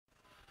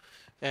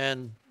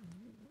And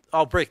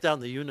I'll break down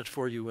the unit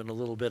for you in a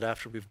little bit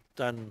after we've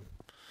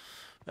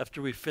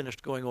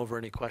finished going over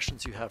any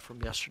questions you have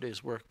from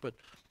yesterday's work. But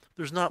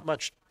there's not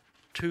much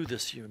to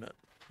this unit.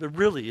 There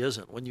really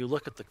isn't. When you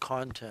look at the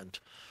content,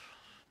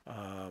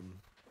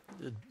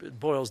 it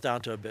boils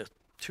down to about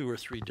 2 or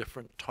 3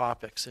 different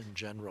topics in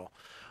general.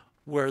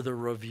 Where the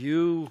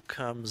review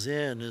comes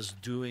in is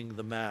doing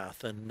the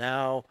math. And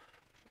now,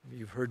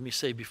 you've heard me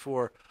say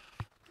before,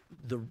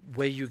 the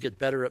way you get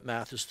better at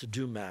math is to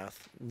do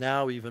math.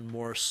 Now even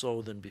more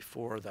so than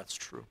before, that's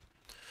true.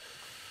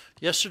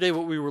 Yesterday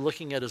what we were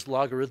looking at is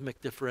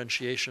logarithmic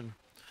differentiation.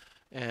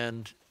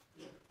 And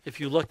if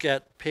you look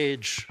at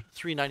page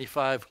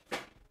 395,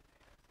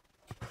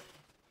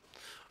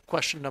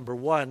 question number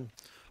 1,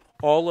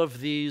 all of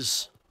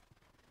these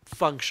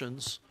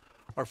functions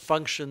are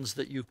functions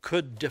that you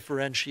could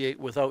differentiate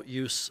without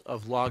use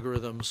of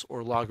logarithms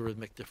or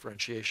logarithmic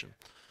differentiation.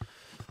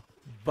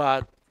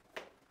 But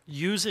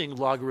using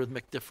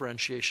logarithmic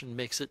differentiation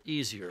makes it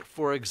easier.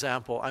 For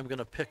example, I'm going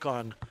to pick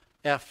on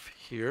f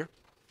here.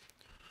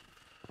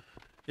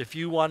 If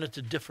you wanted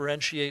to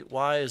differentiate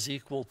y is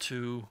equal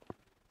to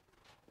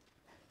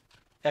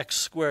x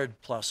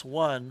squared plus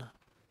 1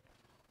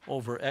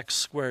 over x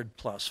squared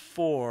plus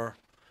 4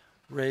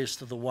 raised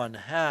to the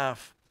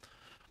 1/2,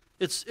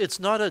 it's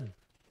not a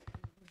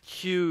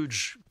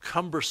huge,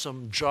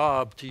 cumbersome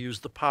job to use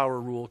the power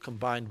rule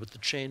combined with the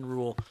chain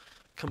rule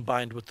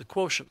combined with the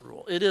quotient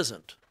rule. It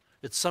isn't.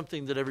 It's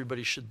something that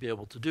everybody should be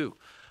able to do.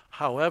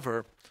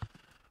 However,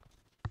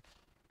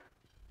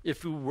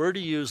 if you were to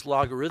use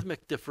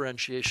logarithmic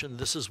differentiation,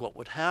 this is what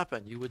would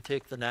happen. You would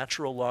take the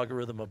natural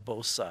logarithm of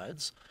both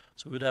sides.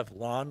 So we would have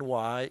ln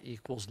y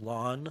equals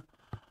ln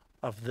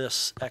of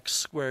this x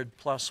squared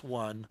plus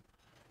 1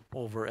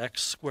 over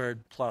x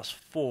squared plus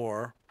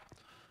 4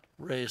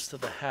 raised to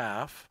the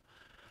 1/2.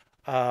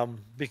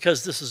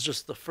 Because this is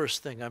just the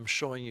first thing I'm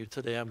showing you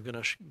today, I'm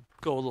going to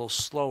go a little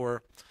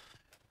slower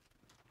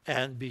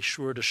and be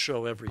sure to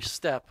show every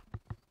step.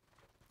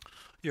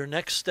 Your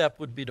next step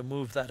would be to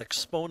move that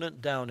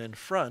exponent down in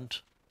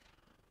front.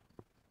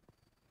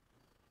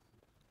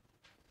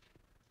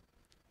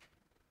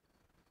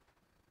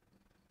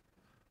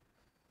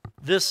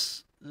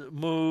 This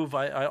move,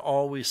 I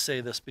always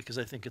say this because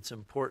I think it's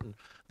important.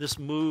 This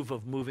move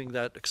of moving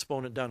that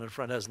exponent down in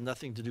front has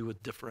nothing to do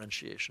with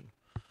differentiation.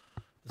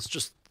 It's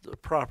just the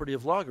property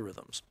of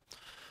logarithms.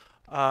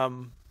 I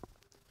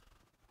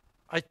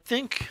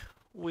think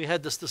we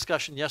had this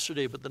discussion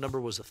yesterday, but the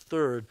number was a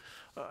third.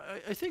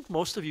 I think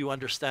most of you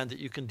understand that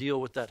you can deal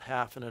with that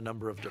half in a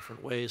number of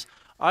different ways.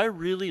 I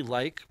really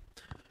like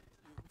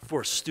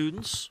for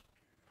students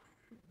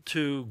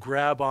to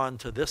grab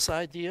onto this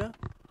idea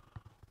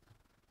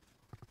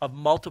of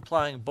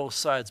multiplying both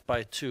sides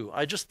by 2.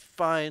 I just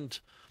find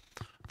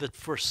that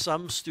for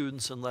some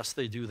students, unless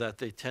they do that,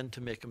 they tend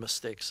to make a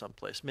mistake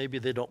someplace. Maybe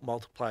they don't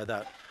multiply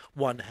that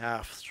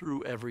 1/2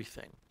 through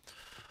everything.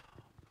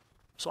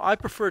 So I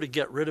prefer to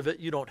get rid of it.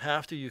 You don't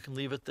have to. You can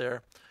leave it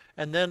there.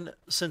 And then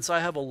since I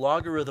have a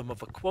logarithm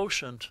of a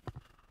quotient,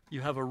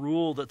 you have a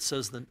rule that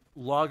says the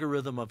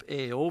logarithm of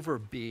a over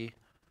b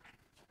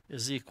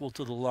is equal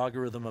to the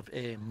logarithm of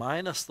a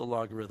minus the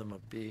logarithm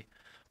of b.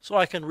 So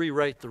I can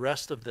rewrite the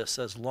rest of this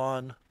as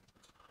ln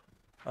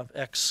of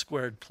x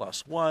squared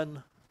plus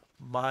 1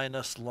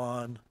 minus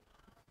ln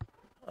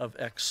of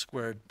x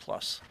squared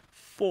plus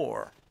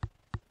 4.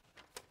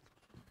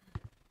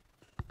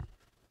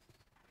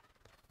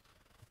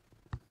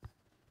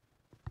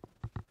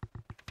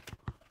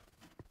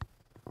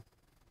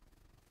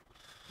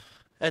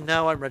 And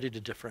now I'm ready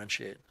to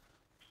differentiate.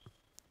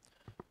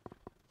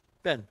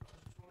 Ben.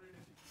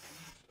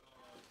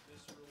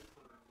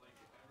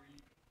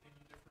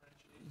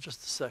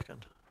 Just a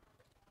second.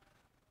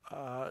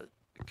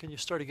 Can you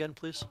start again,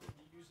 please?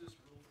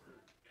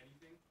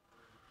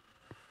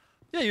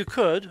 Yeah, you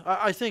could.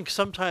 I think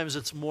sometimes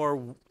it's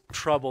more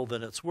trouble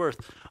than it's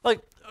worth.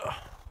 Like,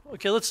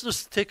 okay, let's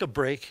just take a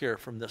break here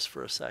from this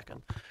for a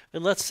second.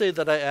 And let's say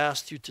that I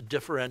asked you to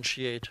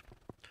differentiate,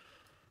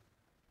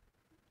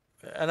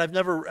 and I've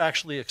never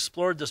actually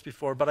explored this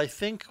before, but I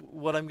think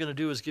what I'm going to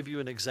do is give you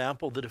an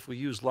example that if we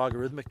use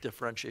logarithmic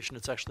differentiation,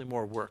 it's actually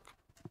more work.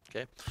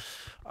 Okay,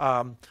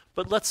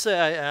 but let's say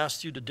I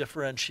asked you to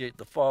differentiate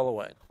the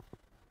following.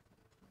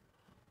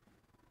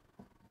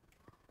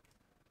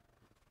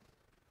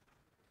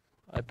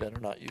 I better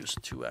not use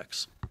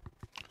 2x.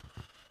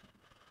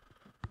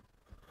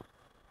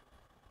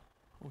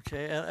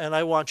 Okay, and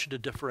I want you to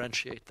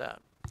differentiate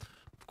that.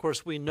 Of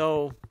course, we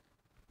know,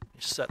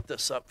 set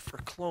this up for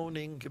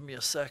cloning. Give me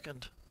a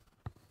second.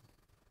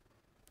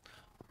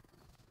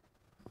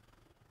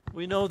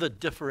 We know that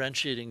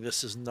differentiating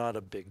this is not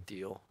a big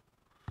deal.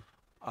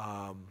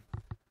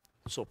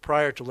 So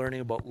prior to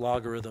learning about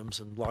logarithms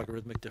and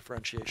logarithmic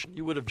differentiation,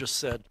 you would have just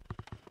said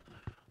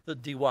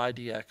that dy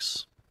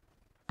dx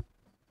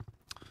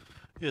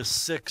is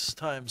 6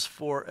 times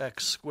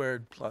 4x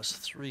squared plus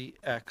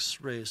 3x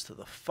raised to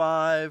the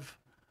 5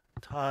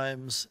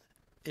 times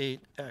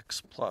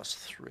 8x plus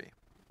 3.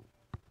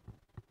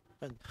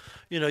 And,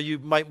 you know, you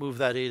might move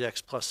that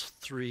 8x plus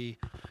 3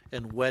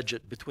 and wedge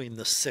it between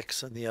the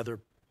 6 and the other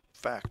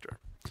factor.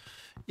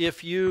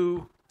 If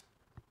you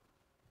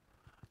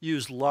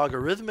use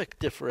logarithmic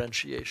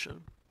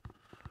differentiation,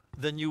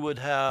 then you would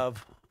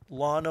have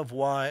ln of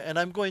y, and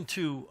I'm going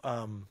to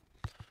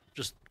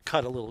just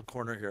cut a little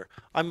corner here.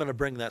 I'm going to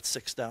bring that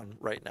 6 down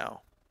right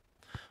now.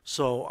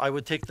 So I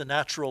would take the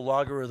natural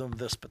logarithm of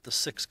this, but the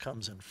 6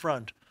 comes in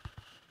front.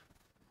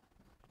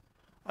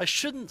 I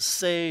shouldn't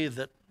say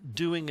that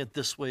doing it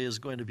this way is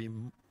going to be,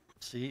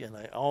 see, and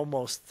I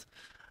almost,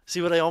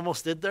 see what I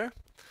almost did there?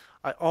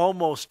 I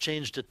almost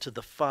changed it to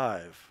the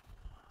 5.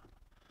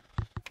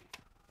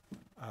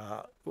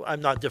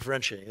 I'm not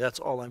differentiating, that's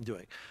all I'm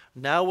doing.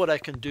 Now what I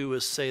can do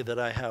is say that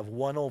I have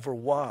 1 over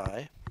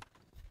y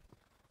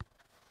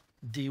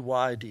dy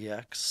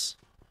dx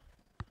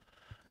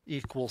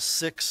equals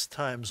 6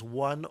 times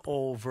 1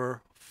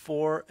 over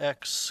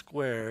 4x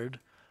squared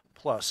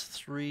plus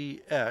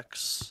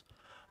 3x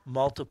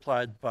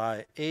multiplied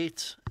by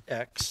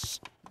 8x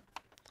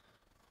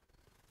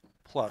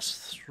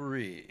plus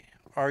 3.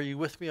 Are you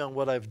with me on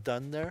what I've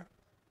done there?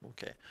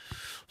 Okay.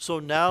 So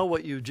now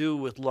what you do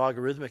with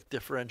logarithmic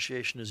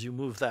differentiation is you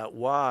move that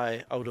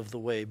y out of the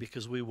way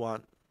because we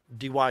want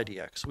dy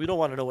dx. We don't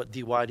want to know what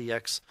dy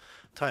dx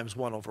times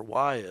 1 over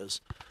y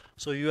is.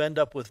 So you end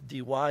up with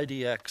dy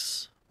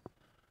dx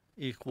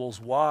equals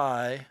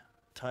y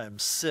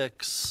times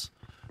 6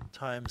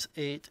 times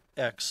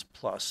 8x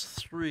plus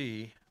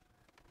 3.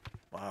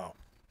 Wow.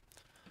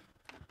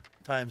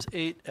 Times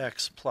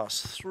 8x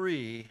plus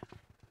 3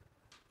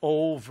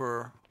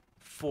 over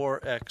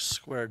 4x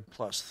squared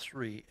plus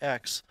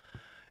 3x.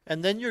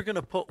 And then you're going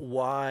to put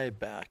y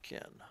back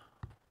in.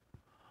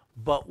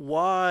 But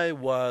y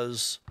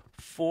was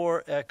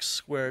 4x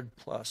squared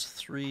plus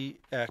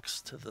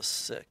 3x to the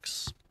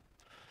 6.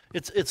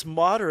 It's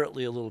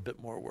moderately a little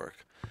bit more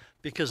work,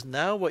 because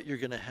now what you're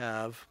going to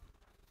have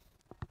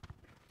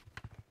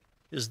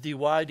is dy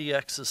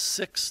dx is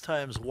 6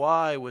 times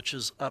y, which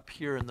is up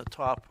here in the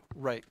top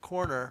right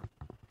corner,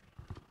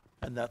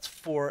 and that's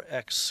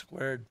 4x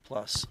squared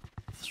plus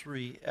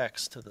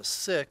 3x to the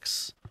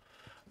 6.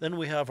 Then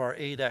we have our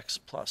 8x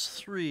plus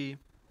 3,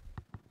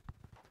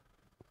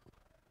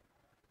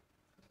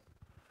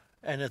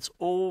 and it's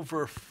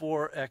over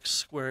 4x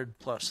squared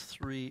plus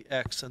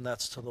 3x, and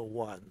that's to the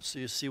 1. So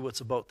you see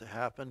what's about to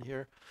happen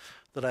here?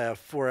 That I have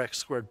 4x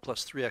squared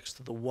plus 3x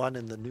to the 1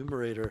 in the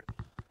numerator,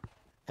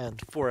 and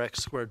 4x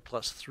squared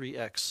plus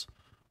 3x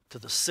to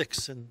the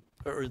 6 in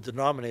or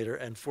denominator,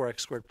 and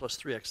 4x squared plus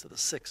 3x to the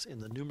 6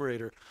 in the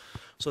numerator.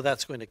 So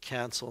that's going to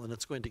cancel, and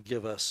it's going to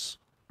give us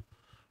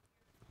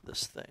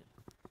this thing.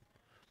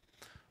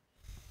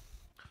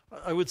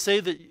 I would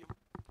say that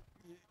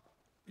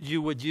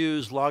you would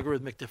use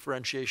logarithmic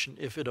differentiation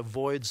if it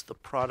avoids the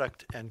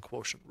product and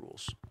quotient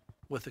rules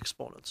with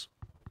exponents.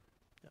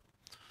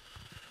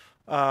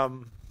 Yeah.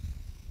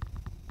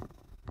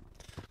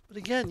 But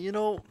again, you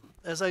know,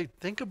 as I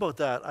think about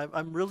that,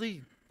 I'm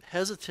really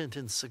hesitant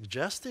in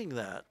suggesting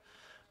that,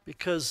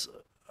 because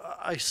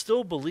I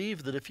still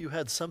believe that if you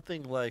had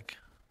something like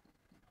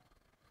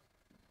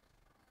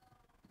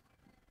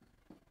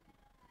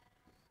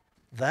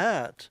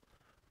that,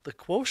 the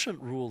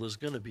quotient rule is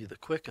going to be the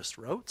quickest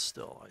route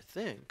still, I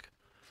think.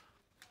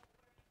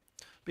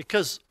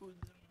 Because,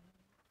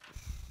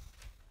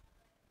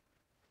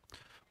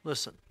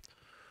 listen,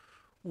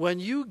 when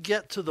you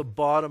get to the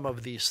bottom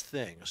of these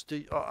things,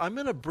 I'm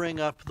going to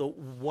bring up the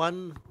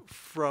one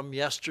from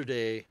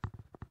yesterday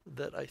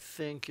that I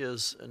think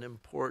is an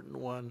important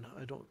one.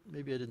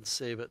 Maybe I didn't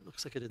save it.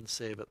 Looks like I didn't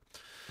save it.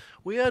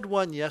 We had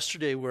one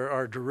yesterday where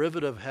our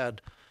derivative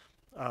had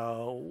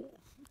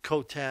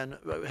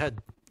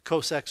had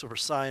cos x over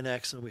sine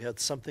x, and we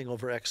had something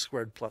over x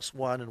squared plus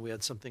 1, and we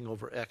had something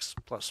over x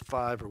plus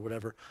 5 or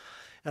whatever.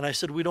 And I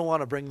said we don't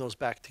want to bring those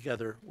back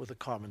together with a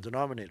common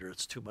denominator.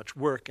 It's too much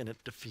work and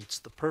it defeats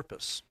the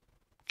purpose.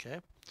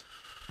 Okay?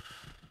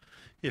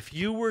 If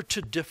you were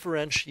to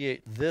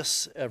differentiate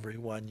this,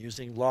 everyone,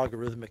 using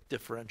logarithmic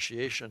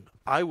differentiation,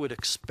 I would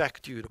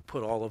expect you to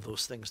put all of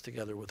those things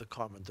together with a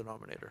common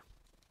denominator,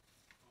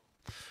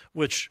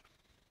 which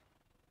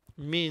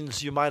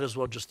means you might as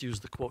well just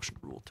use the quotient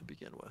rule to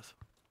begin with.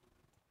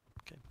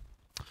 Okay.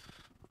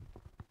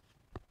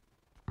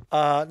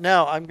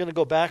 Now I'm going to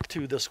go back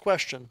to this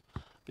question,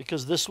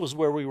 because this was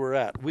where we were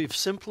at. We've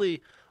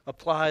simply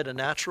applied a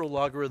natural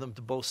logarithm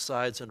to both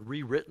sides and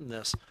rewritten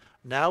this.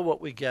 Now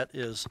what we get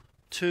is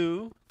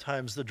 2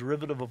 times the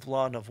derivative of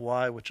ln of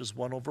y, which is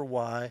 1 over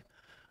y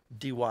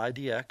dy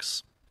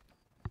dx,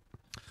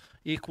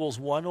 equals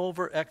 1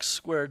 over x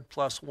squared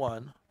plus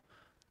 1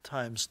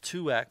 times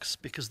 2x,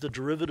 because the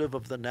derivative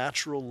of the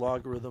natural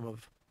logarithm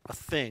of a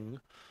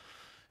thing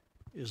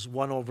is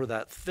 1 over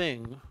that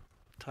thing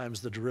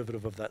times the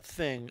derivative of that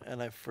thing.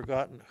 And I've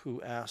forgotten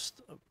who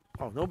asked.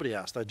 Oh, nobody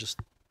asked. I just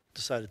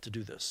decided to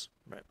do this.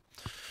 Right.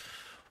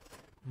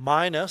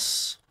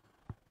 Minus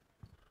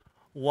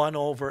 1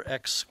 over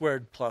x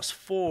squared plus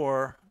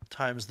 4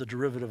 times the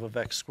derivative of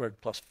x squared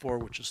plus 4,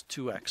 which is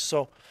 2x.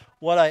 So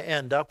what I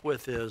end up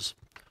with is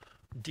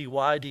dy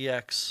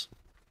dx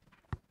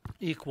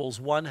equals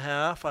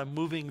 1/2. I'm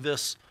moving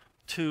this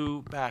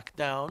 2 back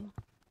down,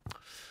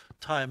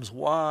 times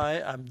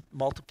y, I'm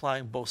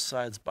multiplying both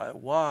sides by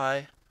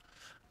y,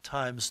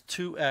 times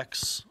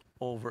 2x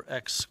over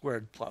x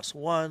squared plus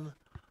 1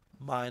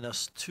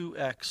 minus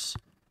 2x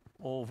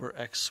over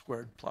x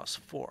squared plus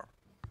 4.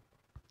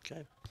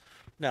 Okay.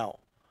 Now,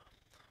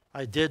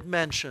 I did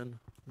mention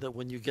that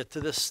when you get to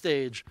this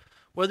stage,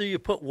 whether you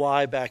put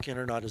y back in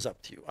or not is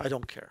up to you. I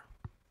don't care.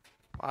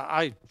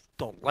 I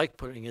don't like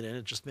putting it in.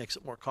 It just makes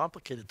it more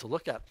complicated to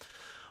look at.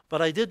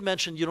 But I did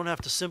mention you don't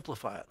have to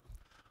simplify it.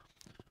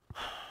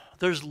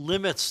 There's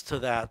limits to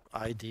that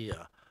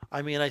idea.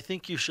 I mean, I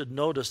think you should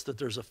notice that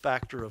there's a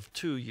factor of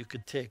 2 you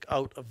could take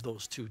out of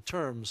those two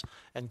terms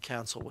and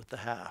cancel with the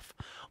half.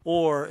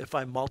 Or if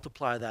I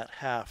multiply that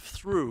half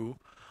through,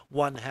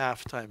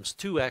 1/2 times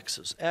 2x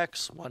is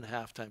x,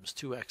 1/2 times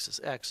 2x is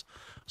x.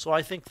 So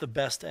I think the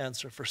best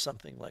answer for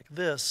something like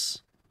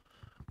this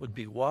would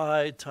be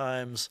y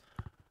times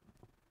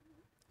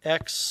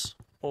x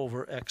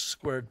over x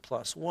squared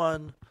plus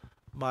 1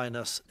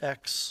 minus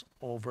x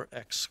over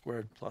x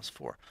squared plus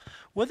 4.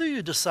 Whether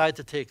you decide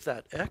to take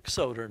that x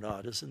out or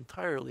not is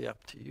entirely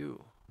up to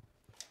you.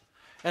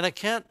 And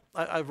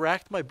I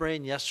racked my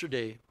brain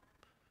yesterday,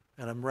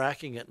 and I'm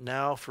racking it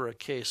now for a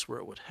case where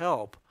it would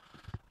help.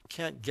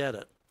 Can't get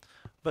it.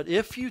 But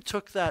if you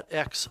took that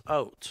x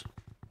out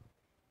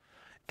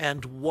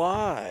and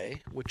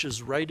y, which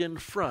is right in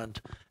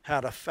front,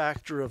 had a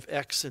factor of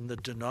x in the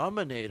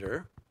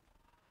denominator,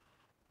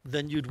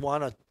 then you'd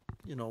want to,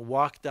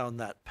 walk down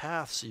that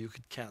path so you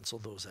could cancel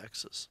those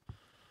x's.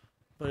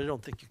 But I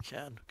don't think you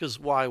can, because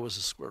y was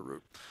a square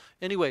root.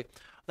 Anyway,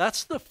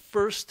 that's the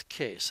first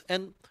case.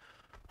 And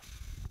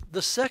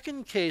the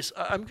second case,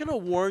 I'm going to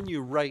warn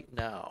you right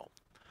now.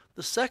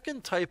 The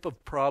second type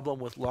of problem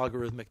with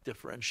logarithmic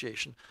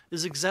differentiation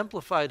is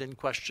exemplified in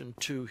question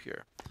 2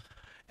 here.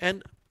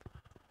 And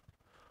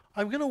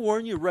I'm going to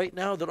warn you right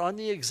now that on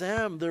the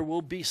exam there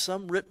will be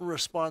some written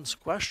response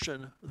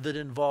question that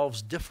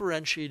involves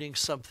differentiating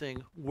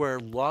something where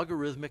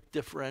logarithmic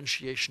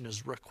differentiation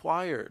is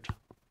required.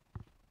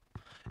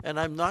 And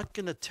I'm not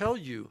going to tell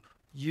you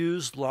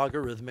use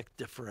logarithmic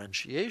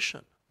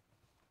differentiation.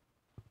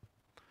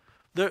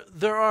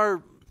 There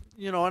are,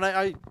 and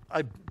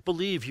I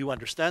believe you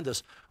understand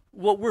this.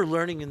 What we're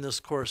learning in this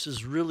course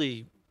is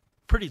really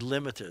pretty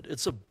limited.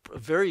 It's a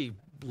very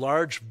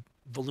large,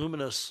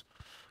 voluminous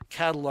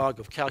catalog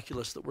of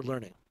calculus that we're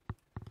learning.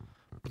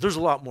 But there's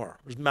a lot more.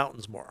 There's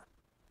mountains more.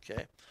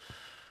 Okay.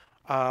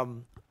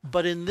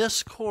 But in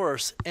this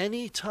course,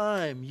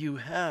 anytime you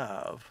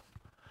have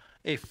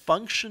a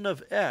function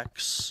of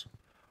x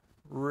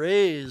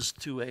raised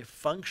to a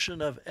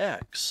function of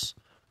x,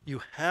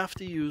 you have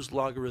to use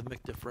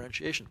logarithmic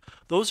differentiation.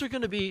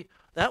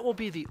 That will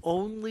be the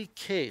only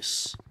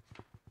case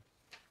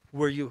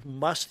where you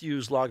must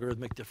use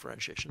logarithmic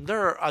differentiation.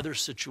 There are other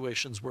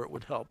situations where it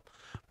would help,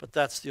 but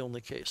that's the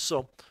only case.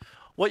 So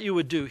what you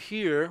would do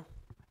here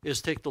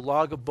is take the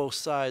log of both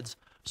sides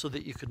so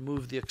that you could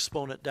move the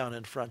exponent down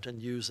in front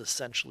and use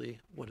essentially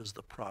what is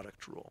the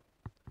product rule.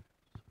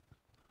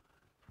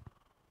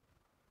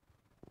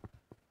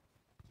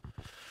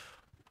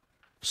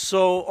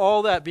 So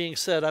all that being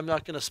said, I'm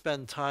not going to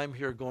spend time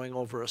here going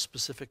over a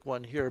specific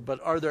one here,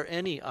 but are there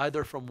any,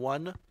 either from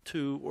 1,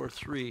 2, or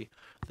 3,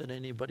 that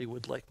anybody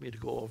would like me to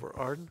go over?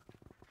 Arden?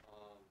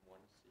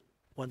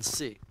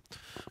 1C.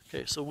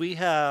 Okay, so we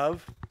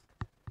have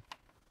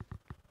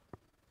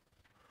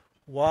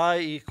y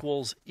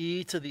equals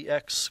e to the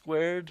x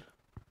squared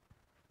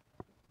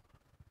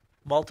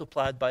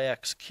multiplied by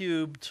x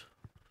cubed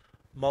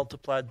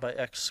multiplied by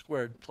x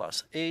squared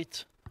plus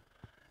 8,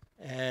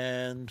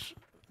 and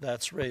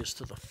that's raised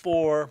to the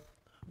 4.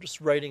 I'm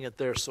just writing it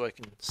there so I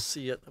can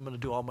see it. I'm going to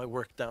do all my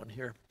work down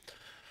here.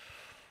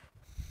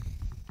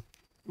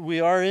 We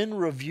are in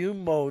review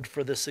mode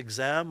for this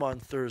exam on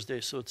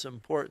Thursday, so it's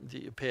important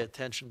that you pay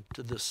attention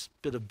to this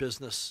bit of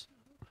business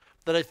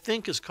that I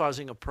think is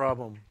causing a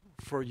problem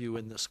for you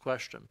in this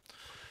question.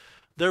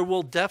 There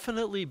will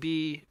definitely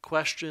be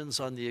questions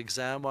on the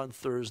exam on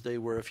Thursday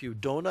where if you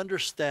don't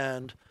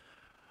understand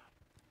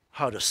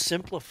how to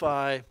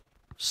simplify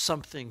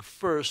something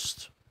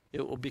first,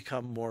 it will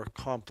become more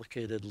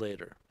complicated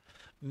later.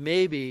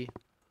 Maybe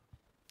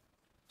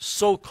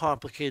so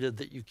complicated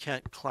that you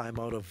can't climb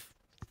out of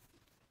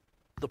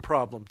the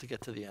problem to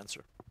get to the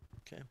answer.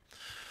 Okay,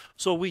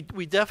 so we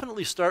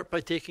definitely start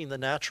by taking the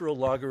natural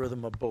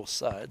logarithm of both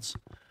sides.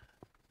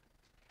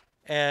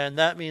 And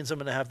that means I'm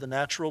going to have the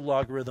natural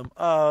logarithm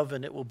of,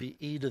 and it will be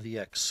e to the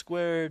x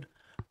squared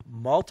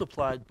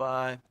multiplied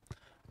by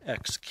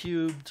x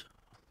cubed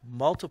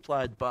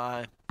multiplied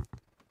by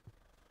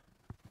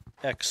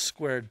x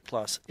squared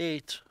plus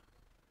 8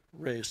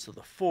 raised to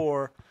the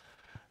 4.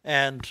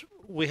 And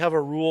we have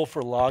a rule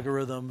for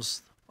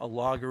logarithms. A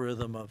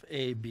logarithm of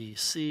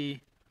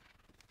ABC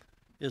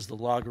is the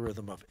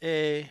logarithm of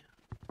A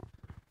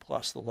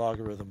plus the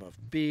logarithm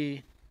of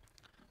B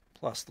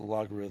plus the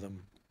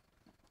logarithm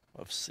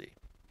of C.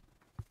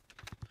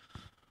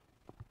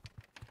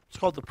 So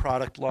called the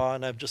product law,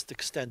 and I've just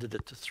extended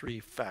it to 3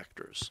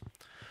 factors.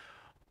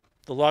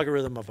 The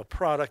logarithm of a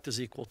product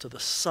is equal to the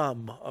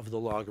sum of the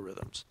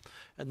logarithms.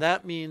 And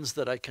that means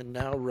that I can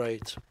now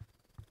write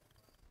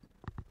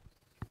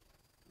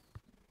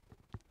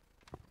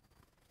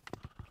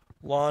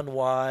ln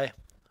y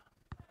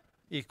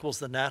equals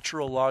the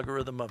natural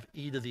logarithm of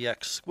e to the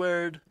x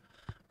squared,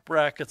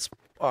 brackets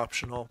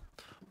optional,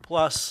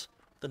 plus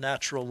the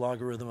natural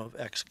logarithm of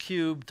x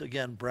cubed,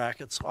 again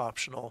brackets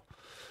optional,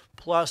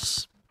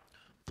 plus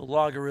the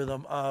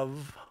logarithm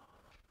of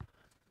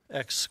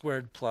x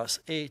squared plus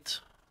 8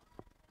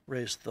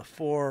 raised to the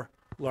 4,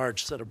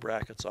 large set of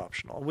brackets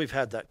optional. And we've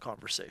had that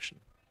conversation,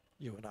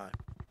 you and I.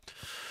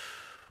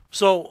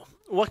 So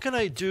what can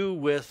I do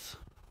with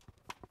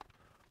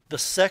the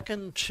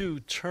second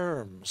 2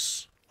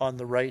 terms on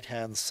the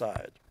right-hand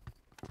side?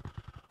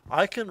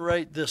 I can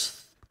write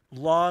this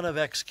ln of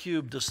x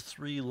cubed as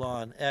 3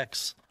 ln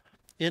x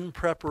in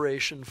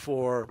preparation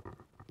for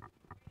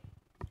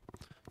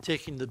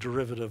taking the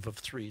derivative of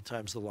 3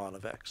 times the ln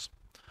of x.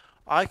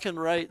 I can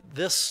write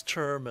this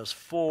term as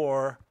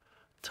 4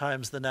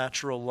 times the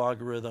natural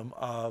logarithm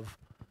of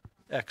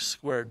x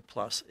squared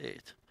plus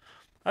 8.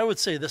 I would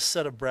say this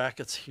set of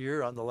brackets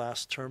here on the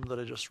last term that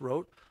I just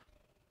wrote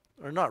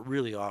are not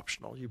really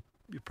optional. You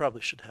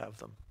probably should have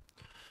them.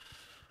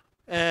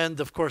 And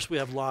of course we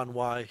have ln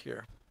y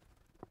here.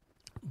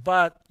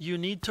 But you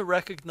need to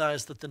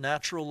recognize that the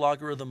natural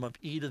logarithm of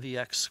e to the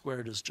x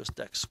squared is just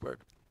x squared.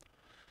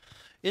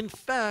 In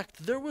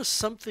fact, there was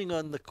something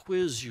on the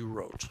quiz you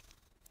wrote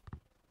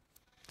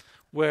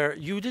where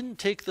you didn't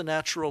take the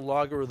natural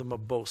logarithm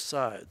of both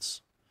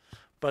sides,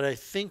 but I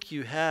think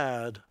you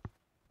had,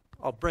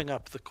 I'll bring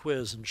up the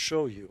quiz and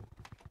show you.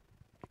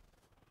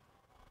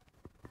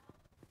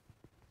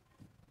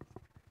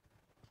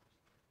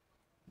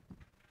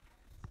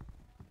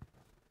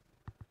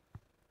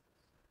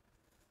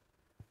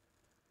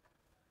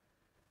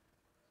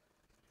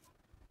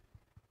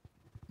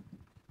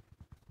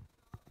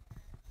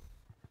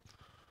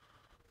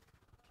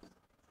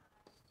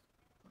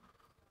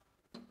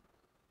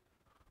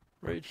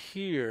 Right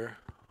here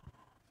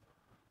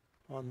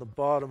on the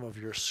bottom of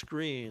your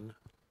screen,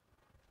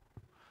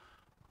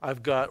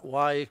 I've got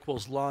y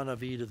equals ln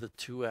of e to the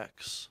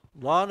 2x.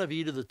 Ln of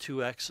e to the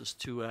 2x is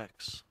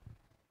 2x.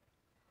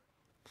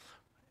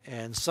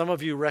 And some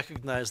of you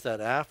recognize that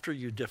after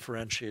you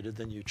differentiated,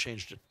 then you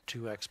changed it to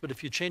 2x. But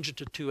if you change it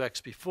to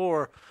 2x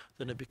before,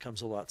 then it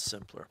becomes a lot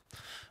simpler.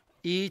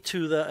 E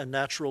to the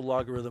natural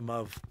logarithm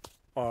of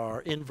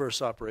our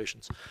inverse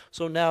operations.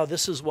 So now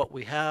this is what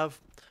we have.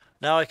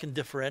 Now I can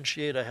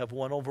differentiate. I have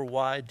 1 over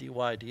y dy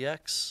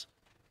dx.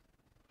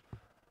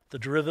 The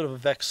derivative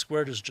of x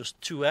squared is just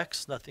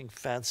 2x, nothing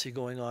fancy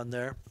going on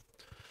there.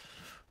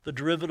 The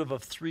derivative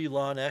of 3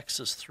 ln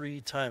x is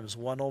 3 times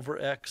 1 over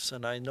x,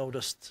 and I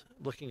noticed,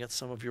 looking at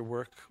some of your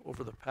work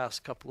over the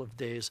past couple of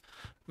days,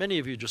 many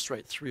of you just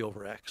write 3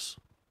 over x.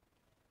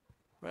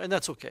 Right? And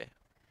that's okay.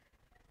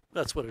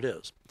 That's what it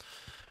is.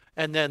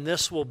 And then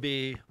this will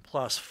be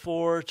plus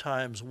 4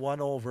 times 1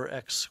 over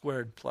x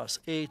squared plus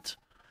 8,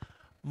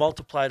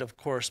 multiplied, of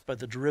course, by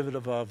the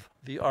derivative of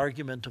the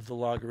argument of the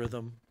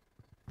logarithm.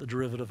 The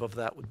derivative of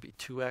that would be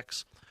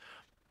 2x.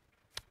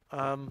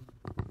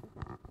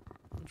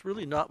 There's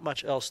really not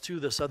much else to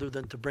this other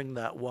than to bring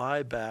that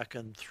y back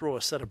and throw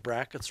a set of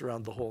brackets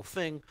around the whole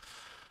thing.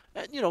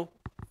 And, you know,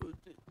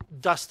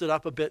 dust it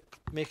up a bit,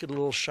 make it a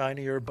little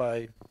shinier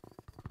by,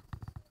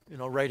 you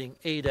know, writing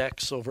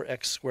 8x over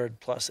x squared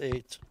plus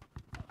 8,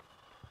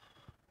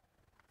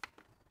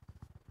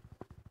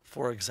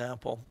 for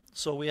example.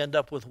 So we end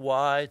up with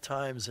y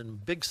times, in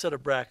big set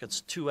of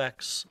brackets,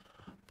 2x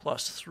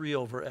plus 3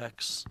 over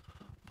x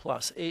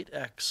plus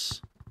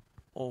 8x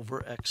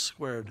over x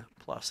squared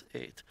plus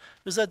 8.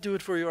 Does that do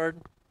it for you,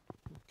 Arden?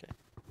 Okay.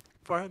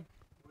 Farhad?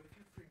 What if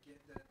you forget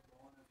that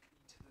ln of e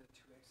to the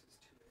 2x is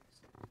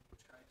 2x, and you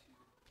try to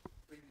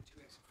bring the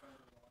 2x in front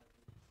of the ln of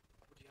e?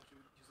 Would you have to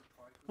use the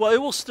product? Well,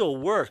 it will still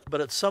work,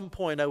 but at some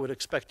point I would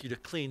expect you to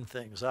clean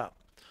things up.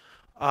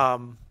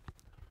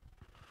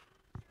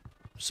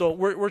 So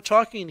we're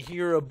talking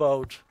here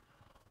about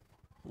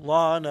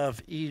ln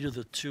of e to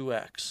the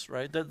 2x,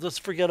 right? Let's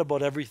forget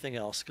about everything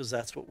else, because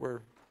that's what we're...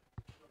 It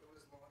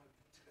was ln of e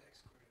to the x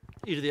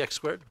squared. E to the x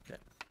squared? Okay.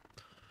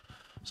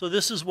 So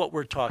this is what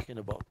we're talking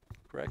about,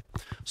 correct?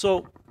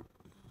 So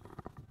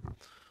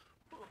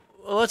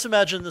let's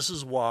imagine this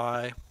is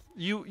y.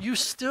 You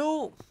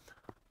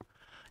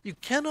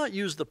cannot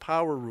use the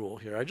power rule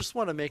here. I just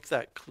want to make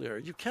that clear.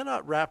 You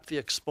cannot wrap the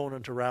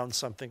exponent around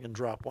something and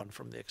drop one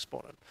from the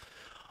exponent.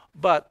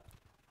 But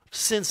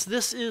since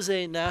this is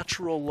a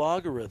natural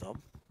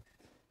logarithm,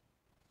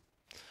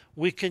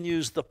 we can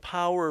use the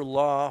power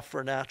law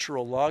for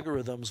natural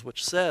logarithms,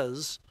 which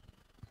says,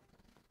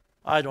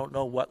 I don't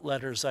know what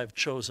letters I've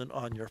chosen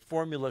on your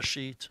formula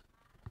sheet,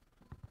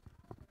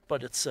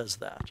 but it says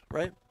that,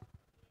 right?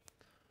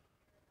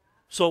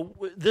 So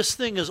this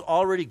thing has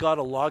already got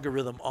a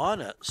logarithm on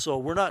it, so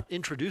we're not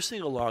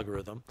introducing a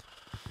logarithm.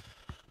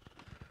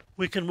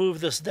 we can move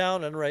this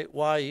down and write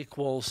y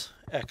equals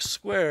x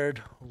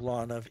squared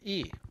ln of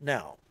e.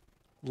 Now,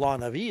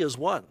 ln of e is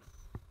 1.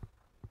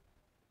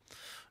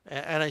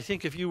 And I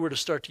think if you were to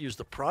start to use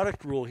the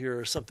product rule here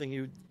or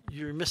something,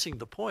 you're missing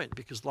the point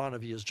because ln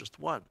of e is just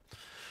 1.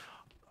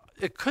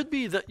 It could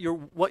be that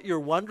what you're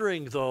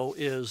wondering, though,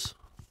 is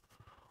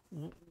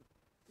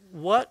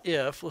what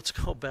if, let's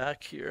go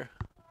back here.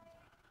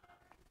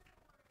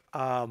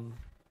 Where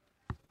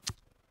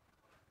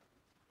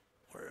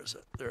is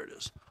it? There it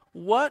is.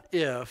 What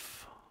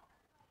if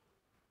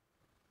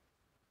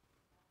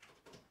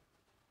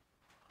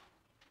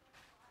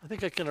I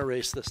think I can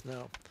erase this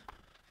now.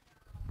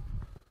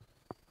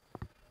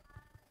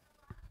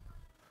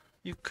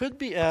 You could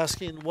be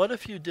asking, what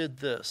if you did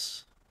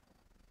this?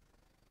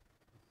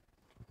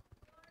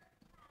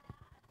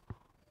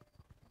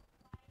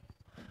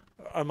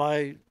 Am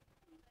I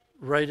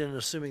right in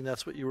assuming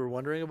that's what you were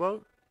wondering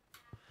about?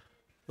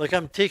 Like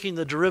I'm taking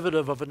the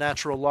derivative of a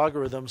natural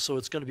logarithm, so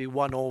it's going to be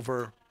 1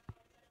 over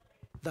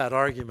that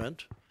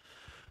argument,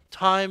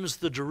 times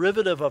the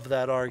derivative of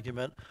that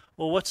argument.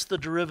 Well, what's the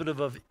derivative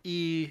of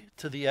e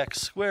to the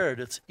x squared?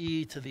 It's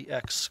e to the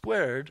x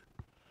squared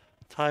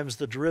times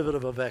the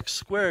derivative of x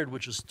squared,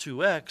 which is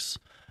 2x.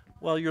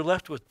 Well, you're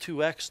left with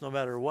 2x no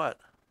matter what.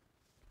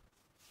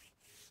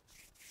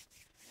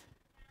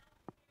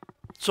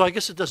 So I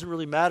guess it doesn't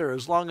really matter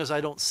as long as I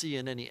don't see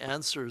in any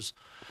answers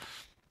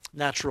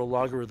natural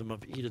logarithm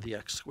of e to the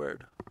x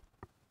squared.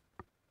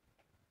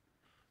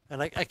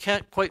 And I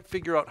can't quite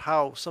figure out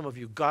how some of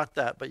you got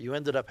that, but you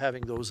ended up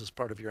having those as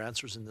part of your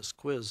answers in this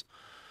quiz,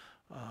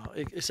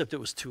 except it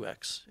was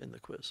 2x in the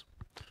quiz.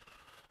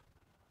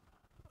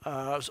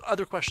 So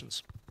other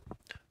questions?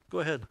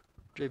 Go ahead,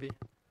 JV.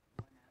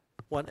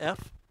 1F,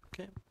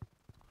 okay.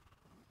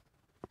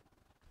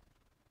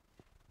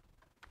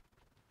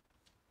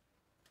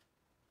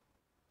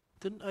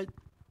 Didn't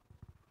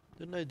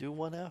I do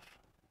 1F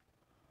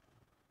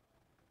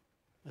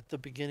at the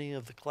beginning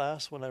of the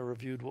class when I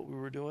reviewed what we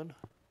were doing?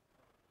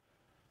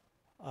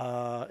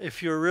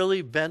 If you're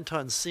really bent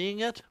on seeing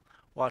it,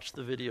 watch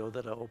the video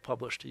that I will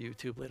publish to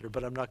YouTube later,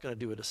 but I'm not going to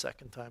do it a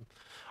second time.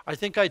 I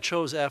think I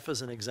chose F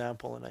as an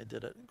example and I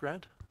did it.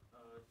 Grant?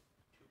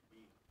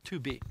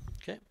 2B.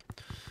 Okay.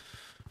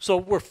 So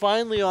we're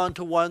finally on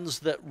to ones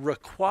that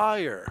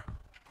require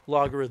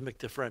logarithmic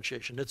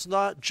differentiation. It's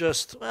not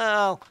just,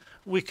 well,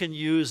 we can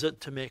use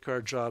it to make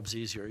our jobs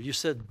easier. You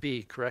said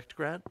B, correct,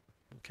 Grant?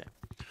 Okay.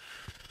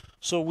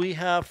 So we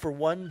have for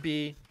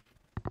 1B,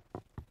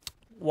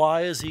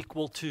 y is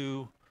equal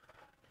to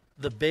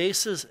the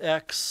base is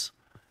x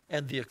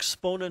and the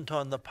exponent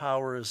on the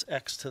power is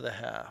x to the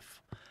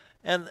half.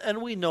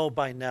 And we know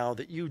by now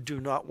that you do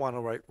not want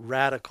to write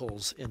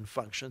radicals in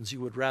functions.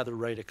 You would rather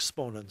write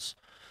exponents,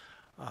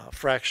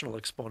 fractional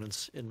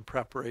exponents in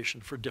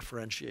preparation for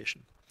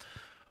differentiation.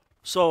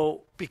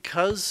 So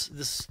because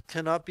this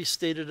cannot be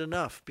stated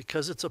enough,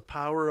 because it's a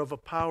power of a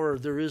power,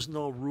 there is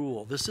no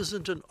rule. This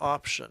isn't an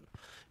option.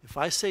 If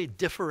I say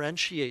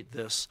differentiate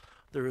this,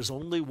 there is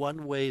only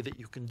one way that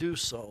you can do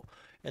so,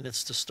 and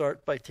it's to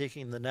start by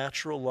taking the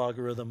natural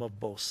logarithm of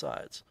both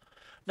sides.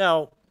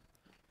 Now,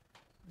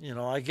 you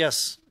know, I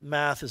guess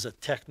math is a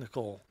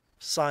technical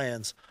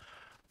science.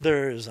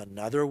 There is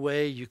another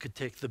way. You could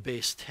take the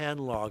base 10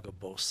 log of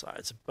both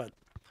sides, but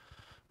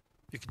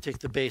you can take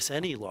the base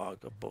any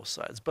log of both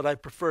sides. But I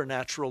prefer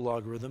natural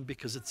logarithm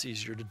because it's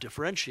easier to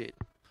differentiate,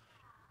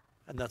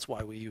 and that's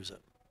why we use it.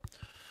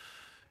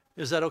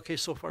 Is that okay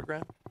so far,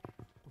 Grant?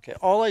 Okay,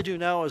 all I do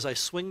now is I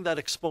swing that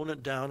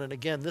exponent down, and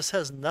again, this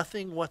has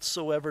nothing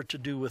whatsoever to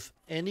do with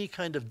any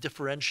kind of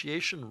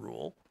differentiation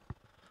rule.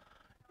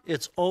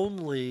 It's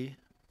only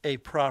a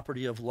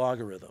property of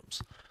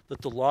logarithms,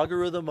 that the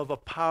logarithm of a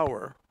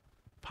power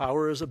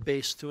is a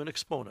base to an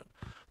exponent.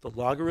 The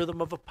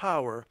logarithm of a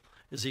power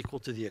is equal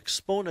to the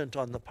exponent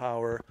on the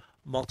power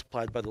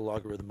multiplied by the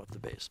logarithm of the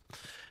base.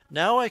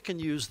 Now I can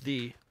use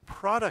the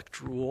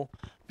product rule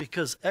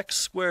because x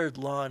squared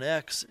ln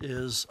x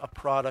is a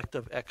product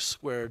of x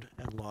squared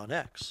and ln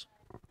x.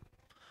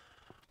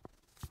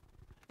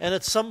 And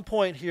at some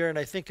point here, and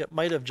I think it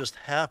might have just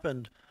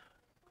happened,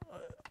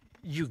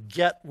 you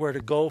get where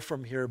to go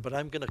from here, but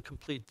I'm going to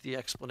complete the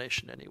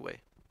explanation anyway.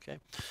 Okay?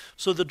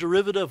 So the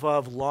derivative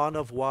of ln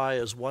of y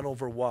is 1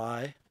 over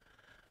y.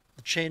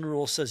 The chain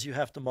rule says you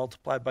have to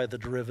multiply by the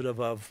derivative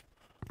of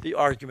the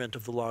argument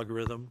of the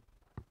logarithm.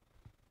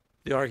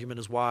 The argument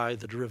is y,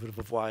 the derivative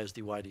of y is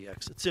dy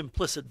dx. It's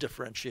implicit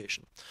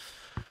differentiation.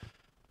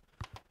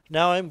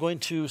 Now I'm going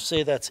to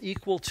say that's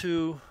equal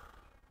to,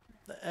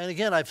 and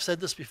again, I've said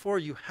this before,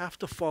 you have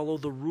to follow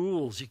the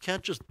rules. You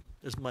can't just,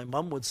 as my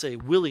mom would say,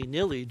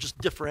 willy-nilly, just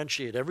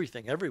differentiate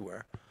everything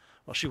everywhere.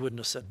 Well, she wouldn't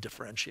have said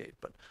differentiate,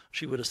 but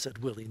she would have said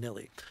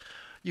willy-nilly.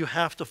 You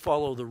have to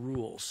follow the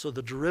rules. So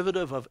the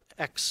derivative of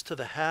x to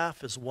the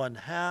half is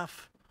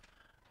 1/2,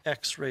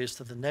 x raised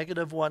to the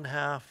negative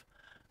 1/2,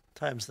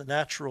 times the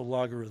natural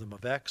logarithm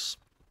of x,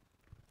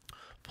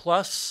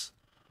 plus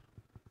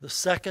the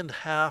second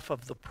half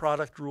of the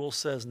product rule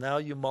says now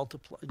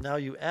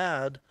you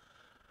add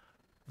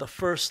the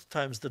first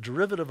times the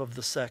derivative of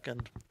the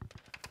second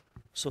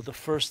So the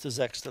first is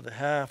x to the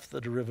half,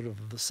 the derivative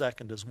of the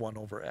second is 1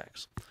 over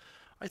x.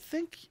 I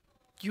think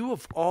you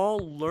have all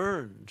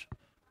learned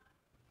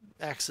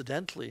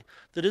accidentally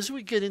that as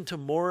we get into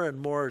more and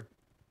more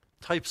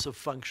types of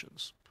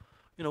functions,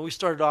 you know, we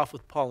started off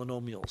with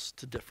polynomials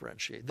to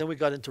differentiate. Then we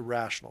got into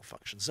rational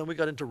functions. Then we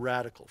got into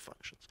radical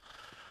functions.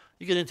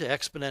 You get into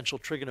exponential,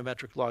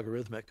 trigonometric,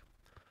 logarithmic.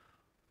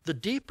 The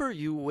deeper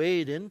you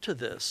wade into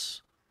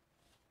this,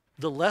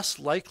 the less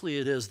likely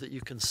it is that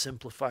you can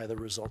simplify the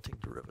resulting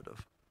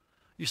derivative.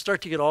 You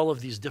start to get all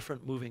of these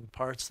different moving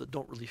parts that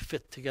don't really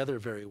fit together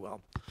very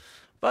well.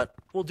 But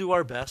we'll do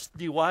our best.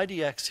 dy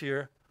dx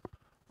here,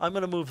 I'm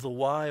going to move the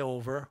y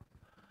over,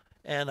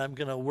 and I'm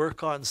going to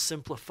work on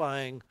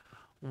simplifying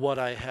what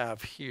I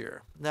have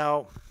here.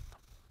 Now,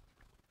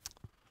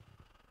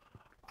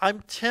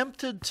 I'm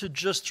tempted to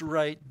just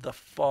write the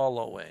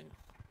following.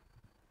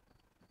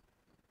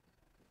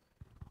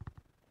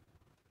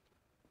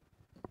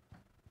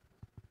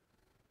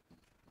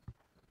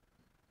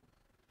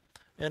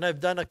 And I've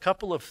done a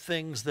couple of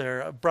things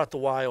there. I brought the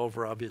y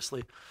over,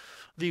 obviously.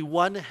 The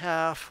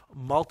 1/2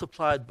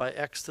 multiplied by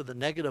x to the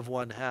negative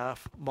 1/2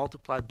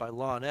 multiplied by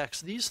ln x.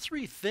 These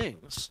three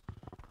things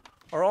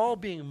are all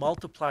being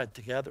multiplied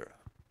together.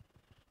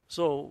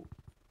 So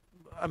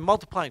I'm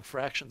multiplying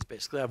fractions,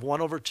 basically. I have 1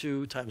 over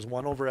 2 times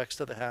 1 over x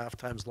to the half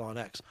times ln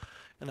x.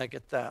 And I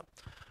get that.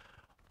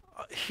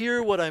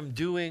 Here what I'm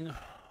doing,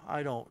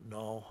 I don't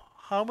know.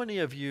 How many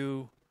of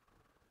you,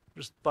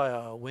 just by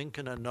a wink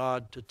and a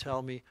nod to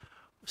tell me,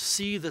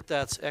 see that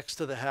that's x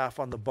to the half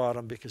on the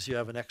bottom because you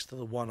have an x to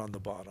the 1 on the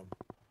bottom?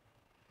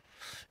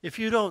 If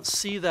you don't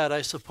see that,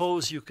 I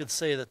suppose you could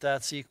say that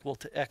that's equal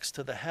to x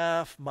to the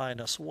half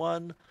minus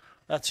 1.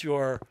 That's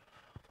your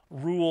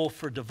rule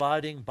for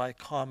dividing by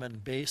common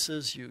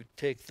bases. You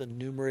take the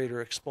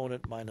numerator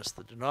exponent minus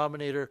the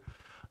denominator.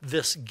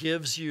 This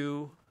gives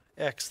you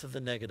x to the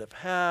negative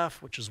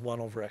half, which is 1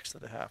 over x to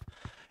the half.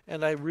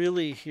 And I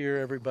really hear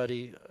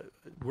everybody,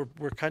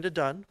 we're kind of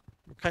done.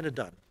 We're kind of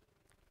done.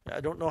 I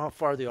don't know how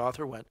far the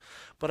author went,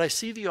 but I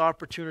see the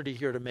opportunity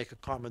here to make a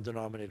common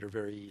denominator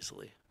very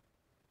easily.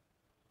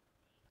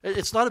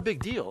 It's not a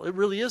big deal. It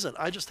really isn't.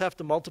 I just have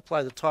to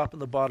multiply the top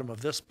and the bottom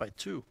of this by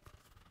 2.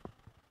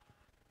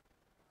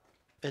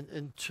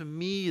 And to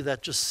me,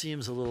 that just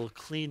seems a little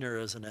cleaner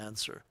as an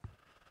answer.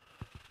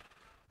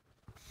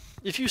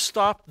 If you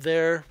stop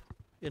there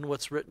in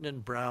what's written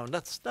in brown,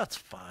 that's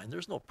fine.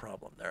 There's no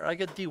problem there. I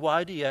get dy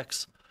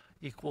dx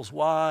equals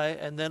y,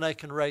 and then I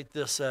can write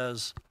this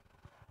as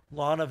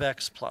ln of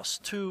x plus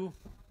 2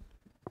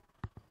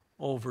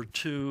 over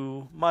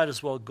 2. Might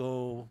as well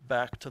go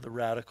back to the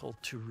radical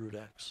 2 root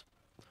x.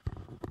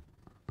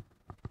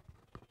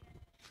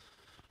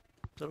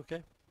 Is that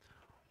okay?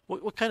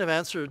 What kind of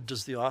answer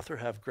does the author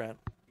have, Grant?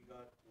 You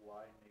got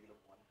y negative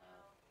 1/2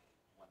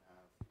 ln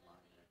x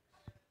plus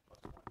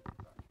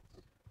 1.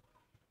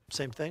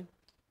 Same thing?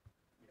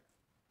 Yeah.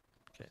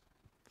 Okay.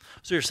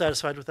 So you're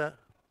satisfied with that?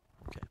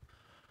 Okay.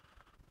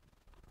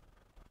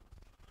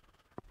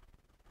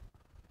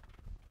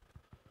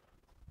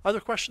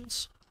 Other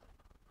questions?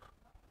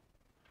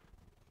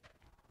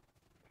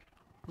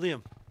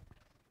 Liam?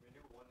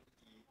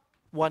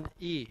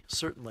 1e,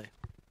 certainly.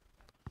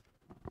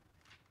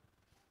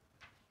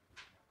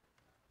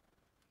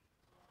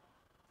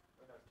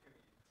 Oh, no,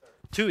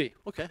 2e,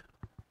 okay.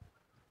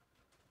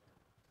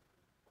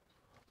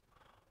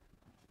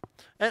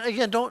 And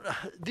again,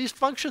 these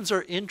functions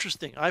are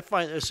interesting. I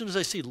find, as soon as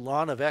I see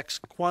ln of x,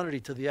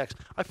 quantity to the x,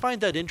 I find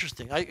that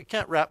interesting. I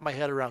can't wrap my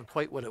head around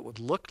quite what it would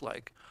look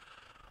like.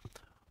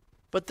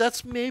 But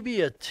that's maybe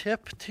a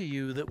tip to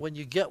you that when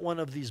you get one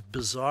of these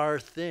bizarre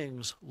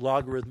things,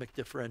 logarithmic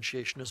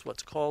differentiation is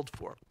what's called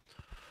for.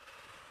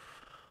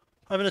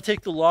 I'm going to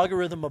take the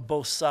logarithm of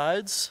both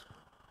sides.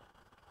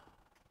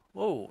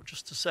 Whoa,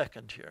 just a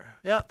second here.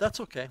 Yeah, that's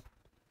okay.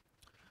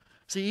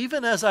 See,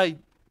 even as I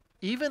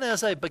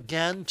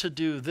began to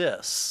do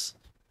this,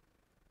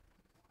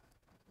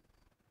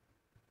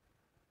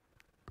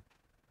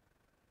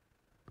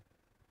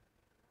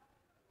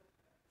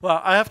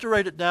 well, I have to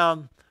write it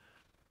down,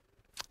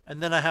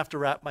 and then I have to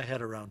wrap my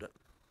head around it.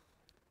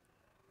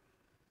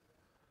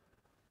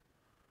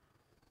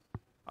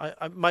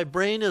 My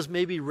brain is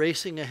maybe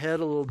racing ahead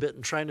a little bit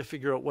and trying to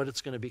figure out what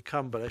it's going to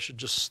become, but I should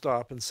just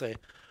stop and say,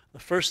 the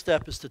first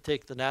step is to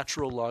take the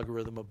natural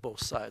logarithm of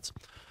both sides.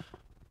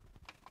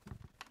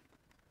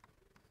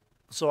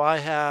 So I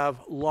have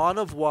ln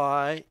of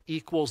y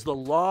equals the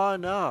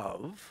ln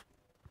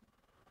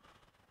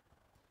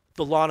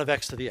of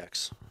x to the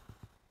x.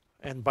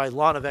 And by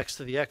ln of x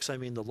to the x, I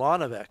mean the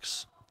ln of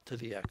x to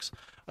the x.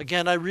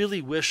 Again, I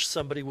really wish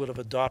somebody would have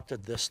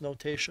adopted this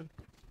notation.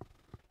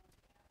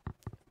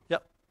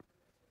 Yep.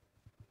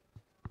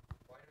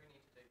 Why do we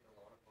need to take the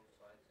ln of both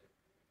sides if we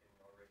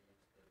can already use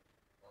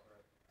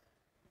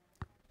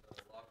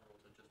the log rule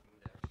to just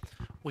move x?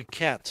 We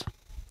can't.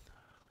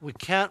 We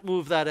can't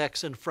move that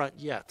x in front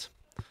yet.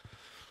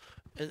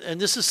 And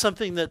this is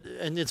something that,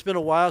 and it's been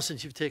a while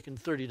since you've taken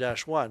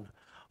 30-1,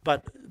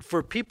 but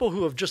for people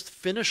who have just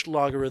finished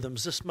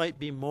logarithms, this might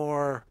be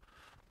more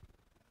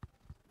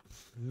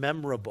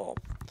memorable.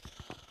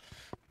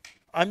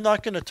 I'm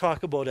not going to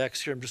talk about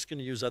x here. I'm just going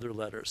to use other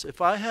letters. If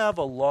I have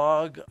a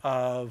log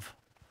of,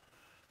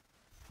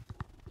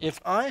 if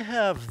I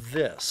have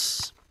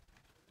this,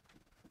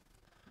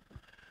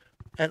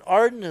 and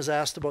Arden has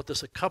asked about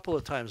this a couple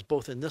of times,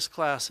 both in this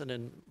class and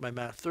in my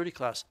Math 30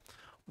 class,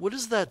 what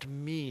does that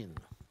mean?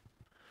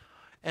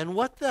 And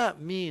what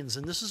that means,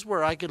 and this is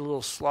where I get a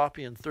little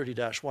sloppy in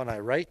 30-1, I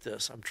write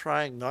this, I'm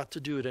trying not to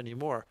do it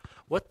anymore.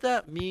 What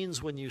that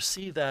means when you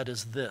see that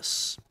is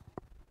this.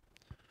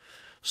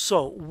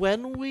 So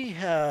when we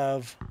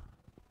have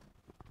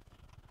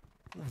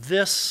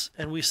this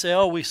and we say,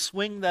 oh, we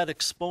swing that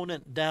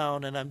exponent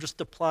down, and I'm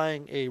just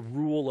applying a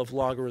rule of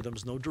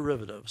logarithms, no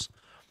derivatives,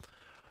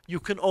 you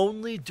can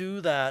only do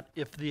that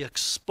if the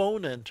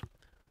exponent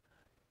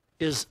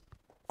is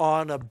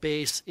on a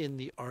base in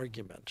the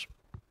argument.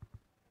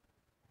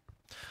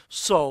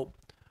 So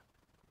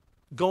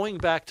going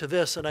back to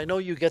this, and I know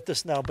you get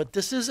this now, but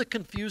this is a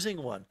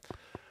confusing one.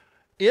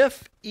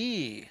 If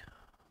E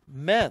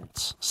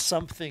meant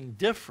something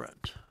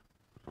different,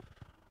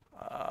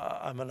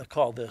 I'm going to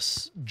call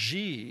this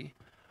G.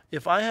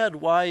 If I had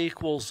y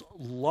equals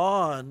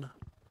ln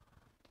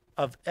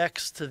of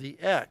x to the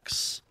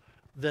x,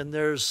 then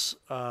there's,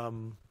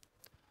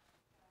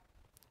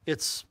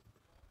 it's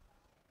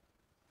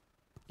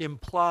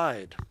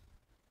implied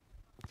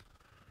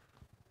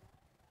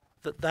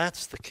that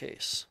that's the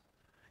case,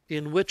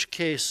 in which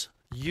case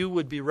you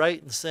would be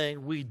right in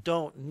saying we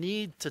don't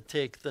need to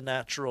take the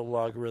natural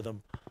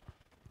logarithm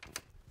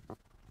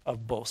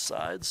of both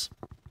sides.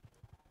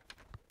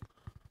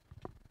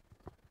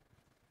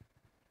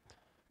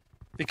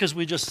 Because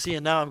we just see,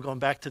 and now I'm going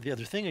back to the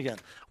other thing again,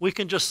 we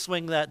can just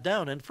swing that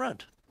down in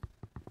front.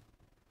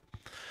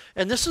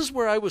 And this is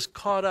where I was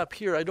caught up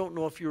here. I don't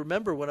know if you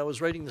remember when I was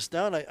writing this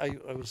down, I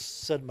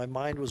said my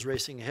mind was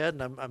racing ahead,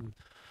 and I'm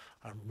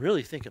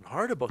really thinking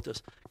hard about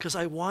this because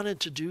I wanted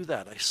to do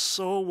that. I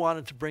so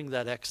wanted to bring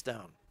that x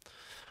down.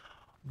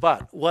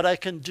 But what I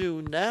can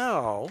do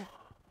now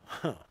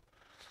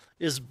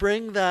is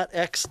bring that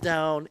x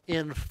down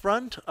in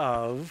front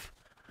of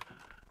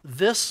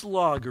this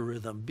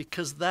logarithm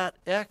because that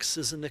x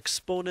is an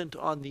exponent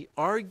on the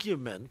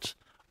argument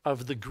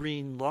of the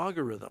green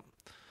logarithm.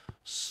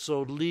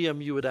 So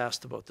Liam, you had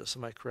asked about this.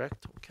 Am I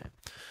correct? Okay.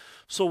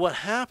 So what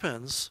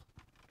happens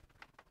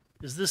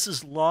is this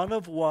is ln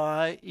of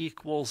y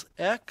equals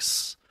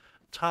x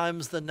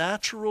times the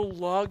natural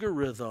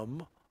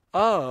logarithm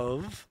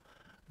of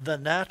the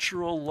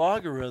natural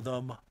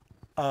logarithm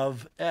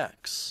of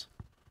x.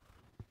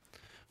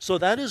 So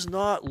that is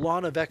not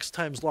ln of x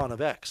times ln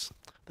of x.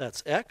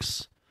 That's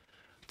x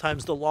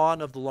times the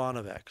ln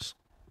of x.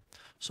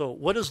 So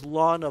what does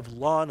ln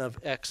of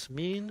x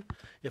mean?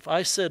 If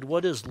I said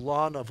what is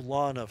ln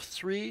of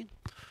 3,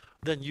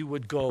 then you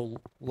would go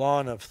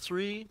ln of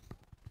 3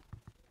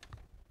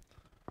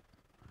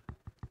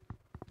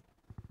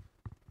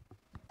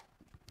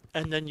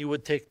 and then you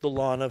would take the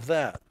ln of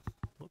that.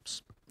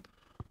 Whoops.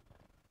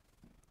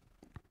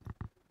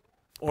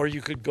 Or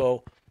you could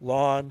go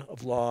ln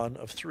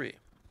of 3.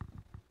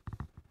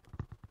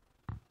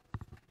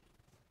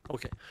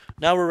 Okay,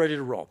 now we're ready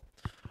to roll.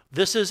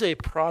 This is a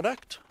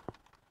product,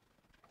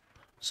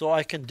 so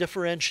I can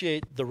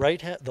differentiate the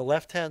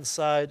left-hand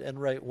side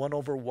and write 1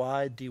 over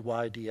y dy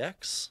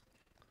dx.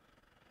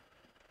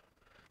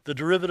 The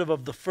derivative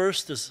of the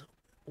first is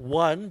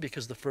 1,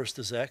 because the first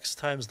is x,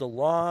 times the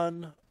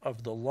ln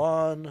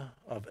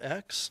of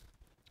x.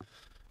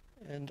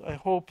 And I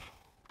hope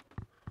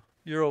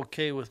you're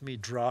okay with me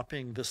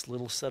dropping this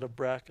little set of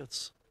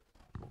brackets.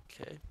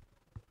 Okay.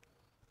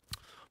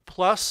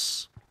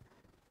 Plus,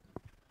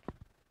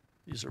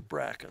 these are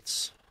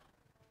brackets.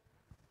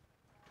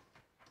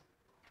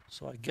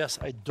 So I guess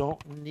I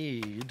don't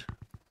need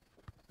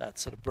that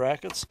set of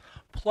brackets.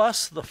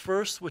 Plus the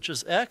first, which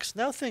is x.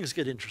 Now things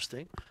get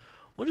interesting.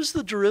 What is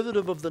the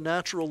derivative of the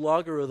natural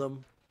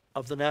logarithm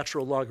of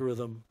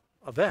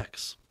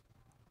x?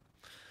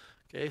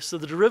 Okay, so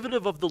the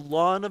derivative of the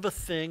ln of a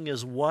thing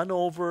is 1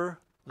 over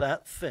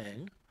that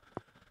thing.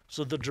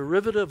 So the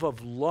derivative of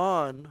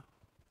ln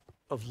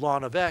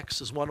of x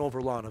is 1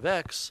 over ln of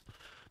x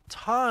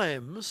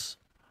times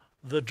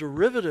the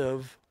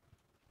derivative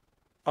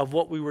of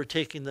what we were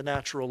taking the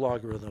natural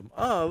logarithm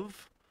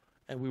of,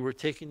 and we were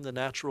taking the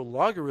natural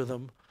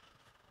logarithm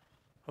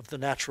of the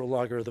natural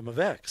logarithm of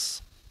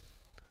x.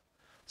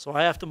 So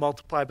I have to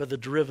multiply by the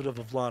derivative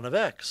of ln of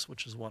x,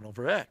 which is 1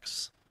 over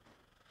x.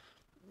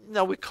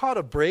 Now we caught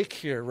a break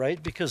here,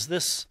 right? Because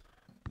this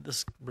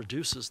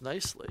reduces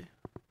nicely.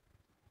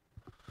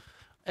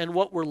 And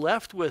what we're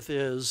left with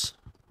is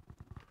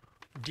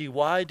dy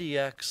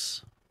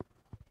dx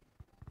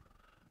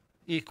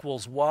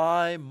equals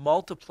y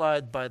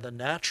multiplied by the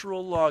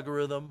natural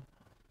logarithm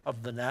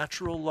of the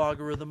natural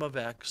logarithm of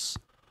x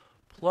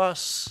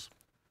plus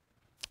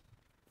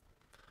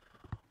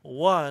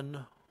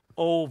 1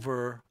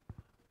 over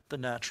the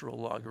natural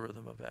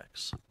logarithm of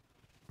x.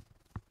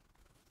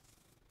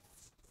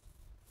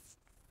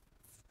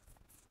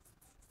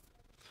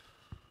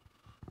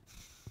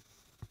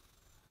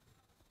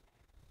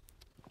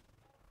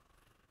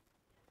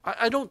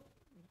 I don't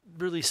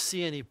really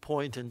see any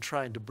point in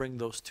trying to bring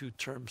those two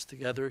terms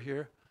together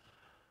here.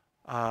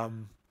 I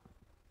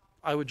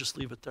would just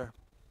leave it there.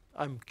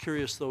 I'm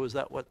curious though, is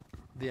that what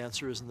the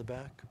answer is in the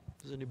back?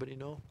 Does anybody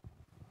know?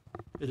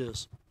 It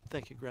is.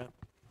 Thank you, Grant.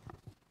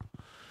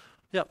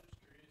 Yep.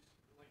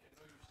 Like I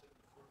know you said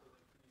before, but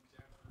like for the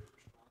exam for written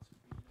response,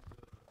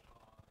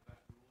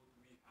 if we use that rule,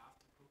 do we have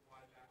to put y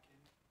back in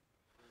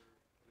for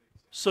the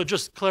exam? So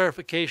just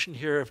clarification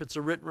here, if it's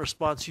a written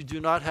response, you do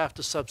not have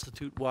to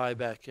substitute y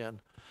back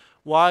in.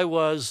 Y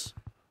was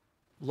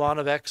ln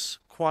of x,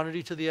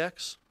 quantity to the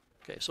x.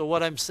 Okay, so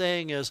what I'm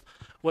saying is,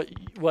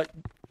 what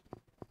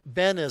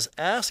Ben is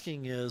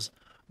asking is,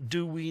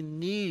 do we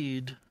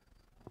need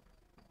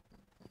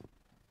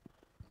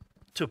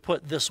to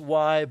put this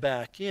y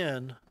back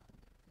in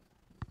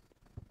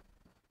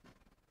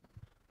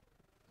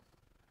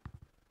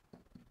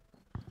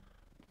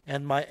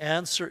and my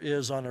answer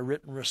is on a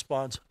written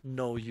response,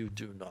 no, you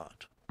do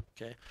not.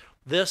 Okay,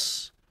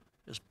 this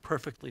is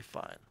perfectly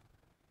fine.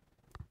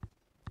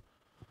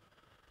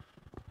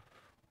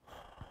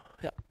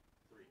 Yeah,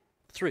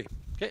 3.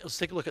 Okay, let's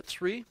take a look at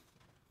 3.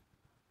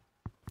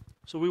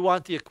 So we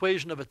want the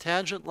equation of a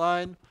tangent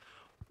line.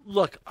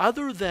 Look,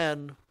 other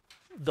than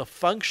the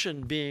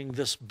function being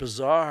this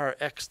bizarre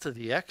x to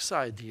the x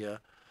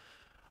idea,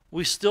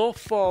 we still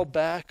fall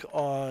back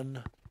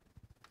on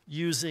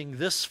using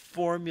this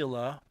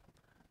formula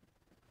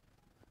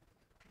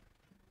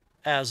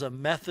as a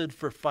method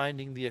for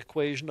finding the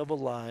equation of a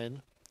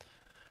line,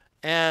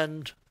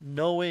 and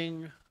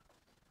knowing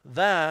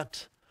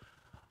that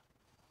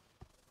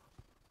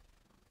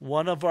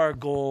one of our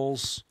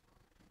goals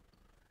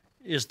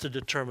is to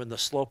determine the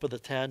slope of the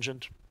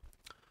tangent,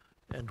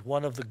 and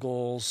one of the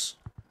goals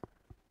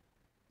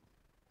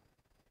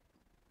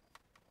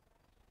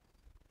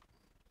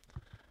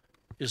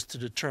is to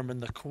determine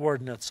the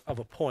coordinates of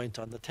a point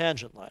on the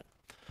tangent line.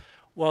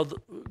 Well,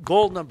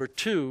 goal number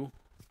 2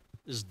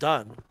 is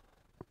done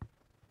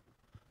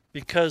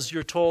because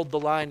you're told the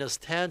line is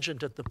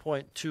tangent at the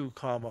point 2,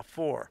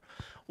 4.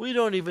 We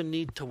don't even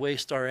need to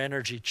waste our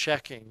energy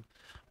checking,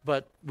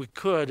 but we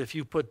could. If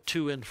you put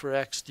 2 in for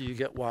x, do you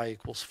get y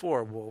equals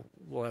 4?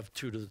 We'll have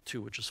 2 to the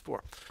 2, which is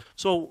 4.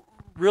 So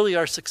really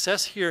our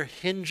success here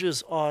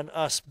hinges on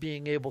us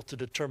being able to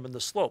determine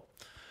the slope.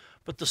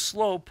 But the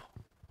slope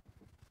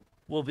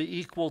will be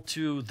equal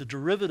to the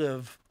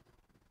derivative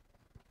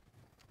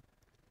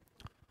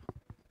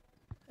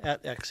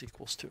at x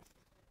equals 2.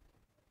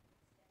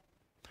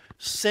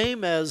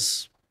 Same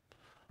as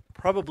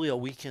probably a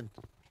week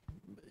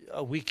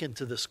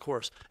into this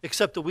course,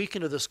 except a week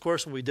into this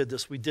course when we did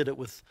this, we did it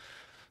with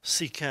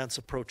secants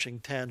approaching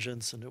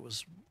tangents, and it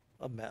was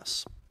a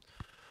mess.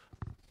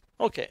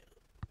 Okay,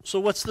 so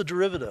what's the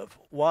derivative?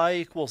 Y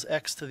equals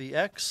x to the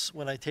x.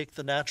 When I take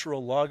the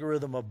natural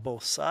logarithm of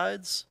both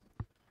sides,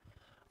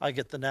 I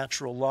get the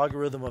natural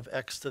logarithm of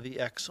x to the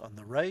x on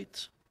the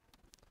right.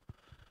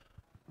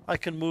 I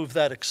can move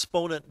that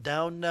exponent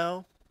down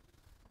now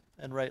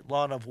and write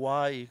ln of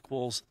y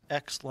equals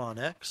x ln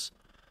x.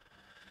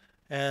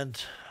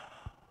 And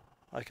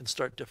I can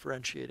start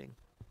differentiating.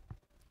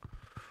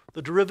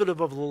 The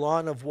derivative of the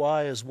ln of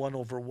y is 1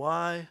 over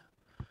y.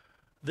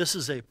 This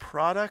is a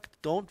product.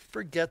 Don't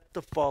forget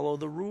to follow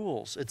the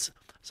rules.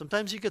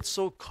 Sometimes you get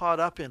so caught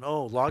up in,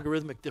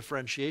 logarithmic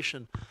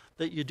differentiation,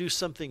 that you do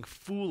something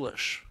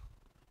foolish.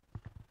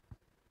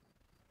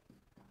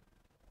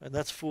 And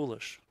that's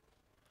foolish,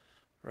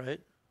 right?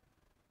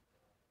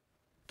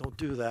 Don't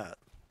do that.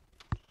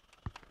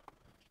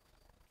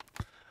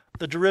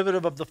 The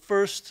derivative of the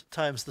first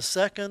times the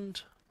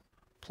second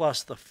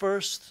plus the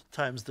first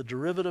times the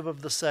derivative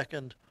of the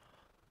second.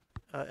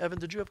 Evan,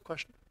 did you have a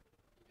question?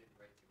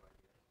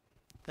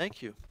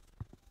 Thank you.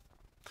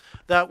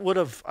 I would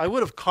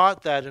have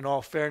caught that in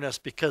all fairness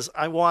because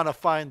I want to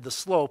find the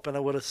slope, and I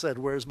would have said,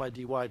 where's my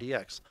dy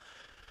dx?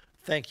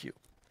 Thank you.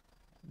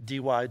 Dy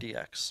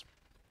dx.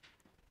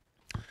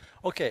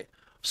 Okay,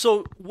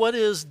 so what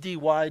is dy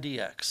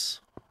dx?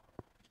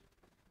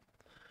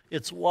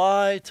 It's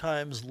y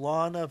times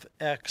ln of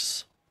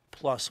x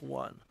plus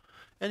 1.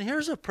 And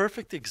here's a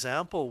perfect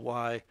example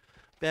why,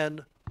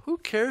 Ben, who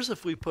cares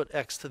if we put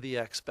x to the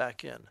x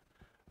back in?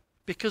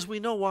 Because we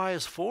know y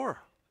is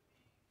 4.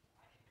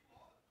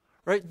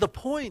 Right? The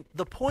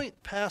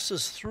point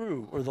passes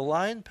through, or the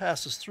line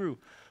passes through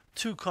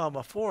 2,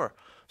 4.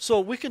 So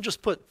we can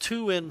just put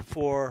 2 in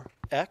for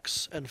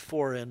x and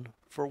 4 in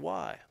for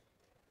y.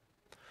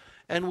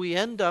 And we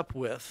end up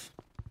with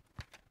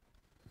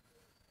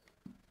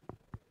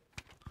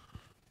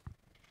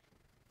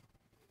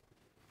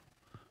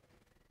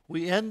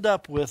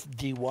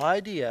dy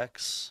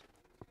dx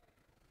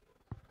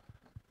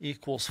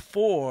equals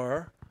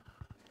 4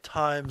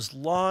 times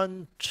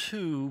ln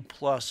 2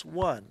 plus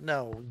 1.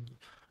 Now,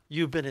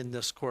 you've been in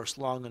this course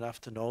long enough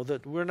to know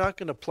that we're not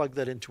going to plug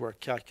that into our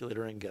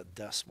calculator and get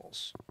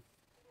decimals.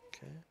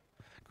 Okay.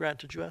 Grant,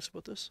 did you ask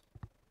about this?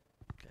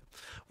 Okay.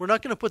 We're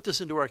not going to put this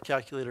into our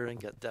calculator and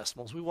get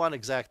decimals. We want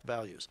exact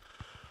values.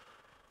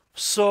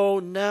 So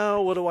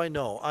now what do I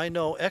know? I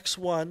know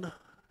x1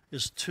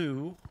 is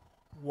 2,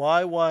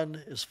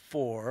 y1 is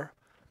 4.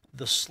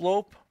 The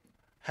slope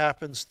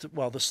happens to,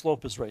 well, the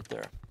slope is right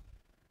there.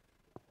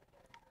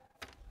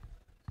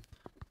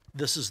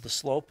 This is the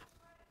slope.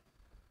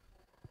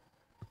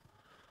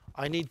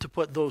 I need to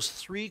put those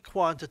three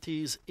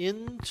quantities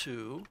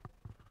into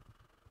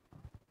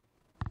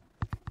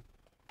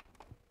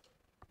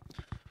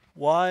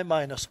y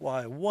minus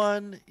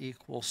y1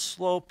 equals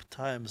slope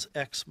times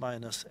x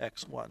minus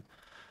x1.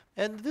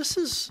 And this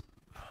is,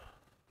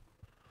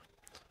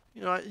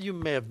 you know, you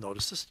may have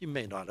noticed this, you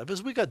may not have.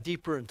 As we got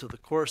deeper into the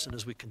course and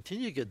as we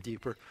continue to get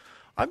deeper,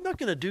 I'm not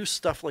going to do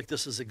stuff like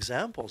this as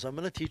examples. I'm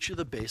going to teach you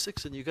the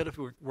basics and you got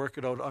to work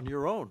it out on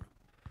your own.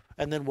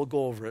 And then we'll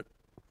go over it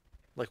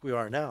like we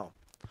are now.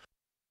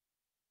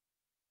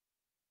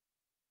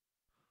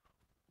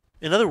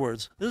 In other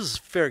words, this is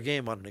fair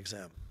game on an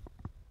exam.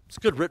 It's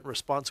a good written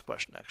response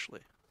question,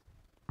 actually.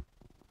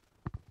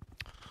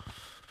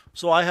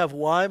 So I have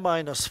y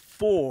minus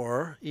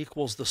 4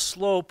 equals the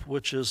slope,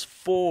 which is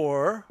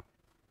 4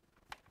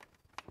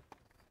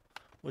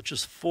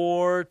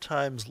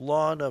 times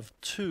ln of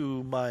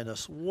 2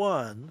 minus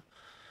 1.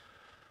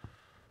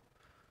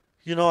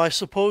 You know, I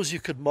suppose you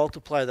could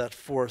multiply that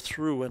 4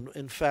 through, and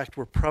in fact,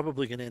 we're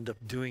probably going to end up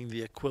doing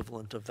the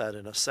equivalent of that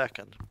in a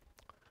second,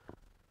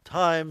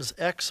 times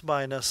x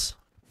minus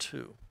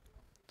 2.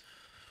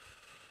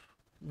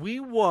 We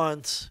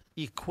want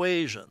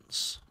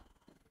equations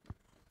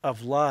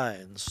of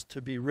lines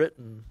to be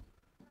written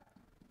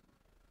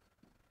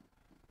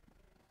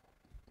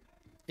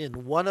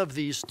in one of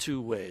these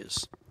two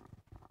ways.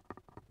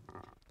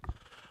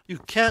 You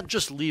can't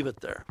just leave it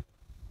there.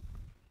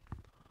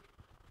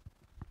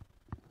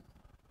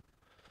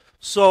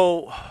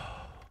 So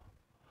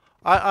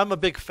I'm a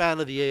big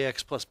fan of the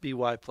ax plus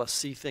by plus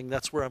c thing.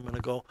 That's where I'm going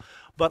to go.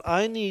 But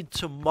I need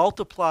to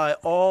multiply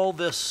all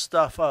this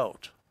stuff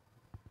out.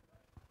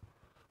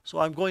 So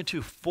I'm going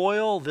to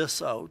FOIL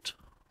this out,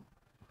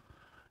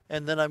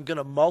 and then I'm going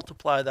to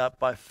multiply that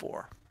by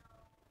 4.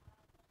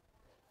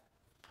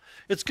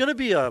 It's going to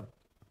be a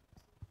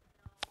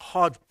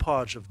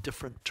hodgepodge of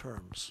different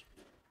terms.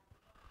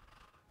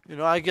 You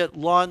know, I get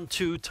ln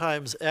 2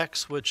 times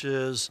x, which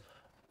is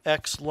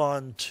x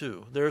ln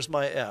 2. There's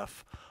my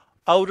f.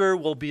 Outer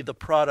will be the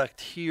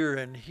product here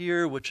and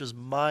here, which is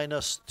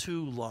minus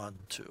 2 ln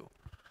 2.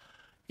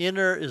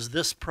 Inner is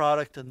this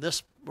product and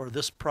this, or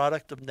this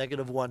product of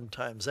negative 1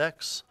 times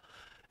x.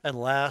 And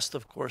last,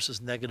 of course, is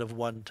negative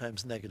 1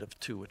 times negative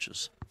 2, which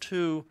is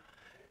 2.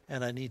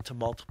 And I need to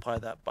multiply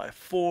that by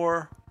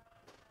 4.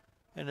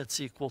 And it's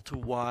equal to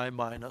y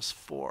minus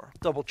 4.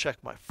 Double check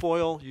my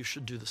FOIL. You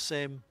should do the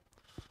same.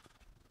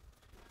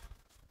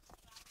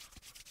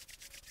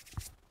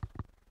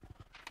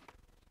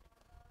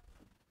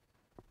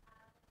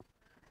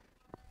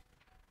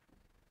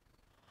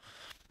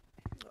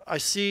 I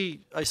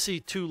see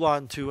 2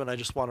 ln 2 and I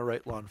just want to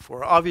write ln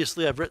 4.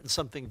 Obviously, I've written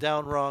something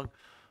down wrong.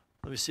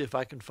 Let me see if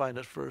I can find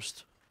it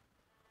first.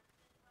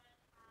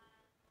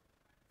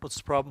 What's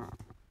the problem?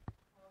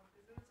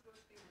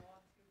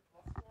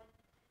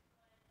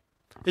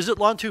 Is it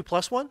ln 2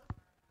 plus 1?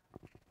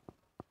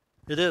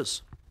 It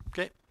is.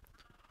 Okay.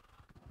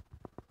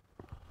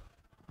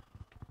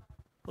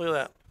 Look at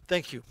that.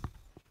 Thank you.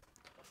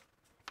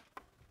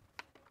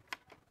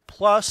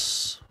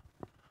 Plus,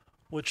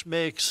 which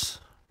makes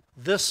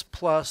this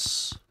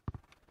plus,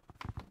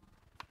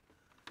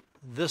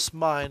 this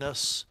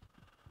minus.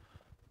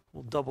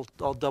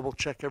 I'll double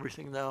check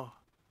everything now.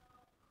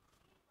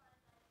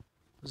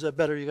 Is that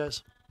better, you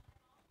guys?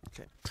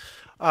 Okay.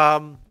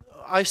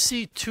 I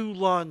see 2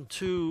 ln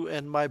 2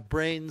 and my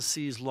brain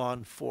sees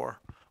ln 4.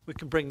 We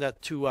can bring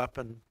that 2 up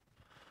and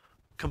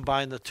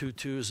combine the two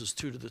 2's as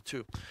 2 to the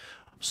 2.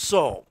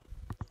 So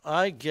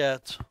I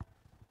get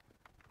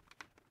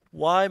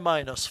y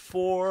minus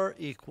 4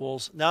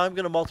 equals, now I'm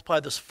going to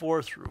multiply this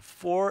 4 through,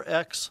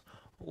 4x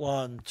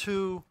ln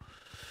 2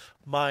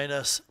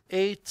 minus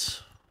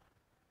 8.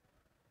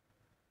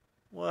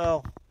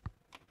 Well,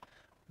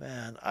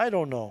 man, I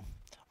don't know.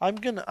 I'm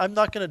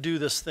not going to do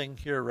this thing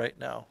here right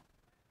now.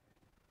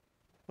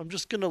 I'm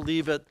just going to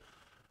leave it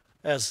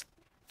as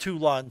 2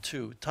 ln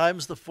 2.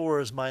 Times the 4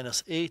 is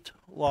minus 8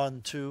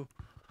 ln 2.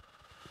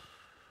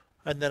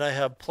 And then I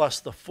have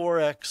plus the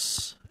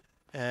 4x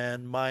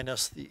and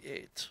minus the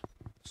 8.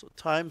 So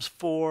times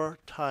 4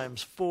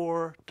 times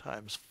 4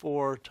 times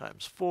 4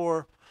 times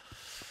 4.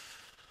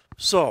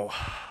 So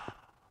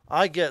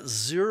I get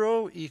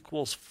 0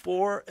 equals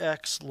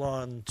 4x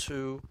ln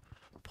 2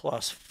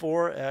 plus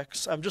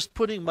 4x. I'm just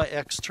putting my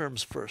x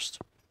terms first.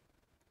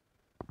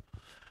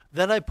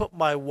 Then I put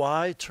my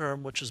y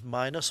term, which is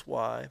minus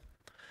y.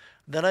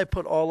 Then I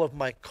put all of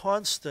my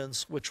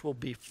constants, which will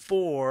be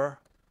 4,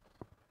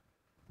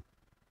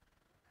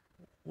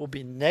 will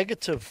be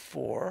negative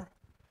 4.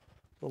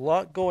 A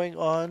lot going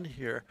on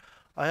here.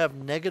 I have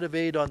negative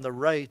 8 on the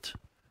right,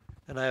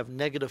 and I have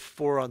negative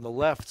 4 on the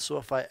left. So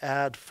if I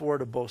add 4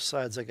 to both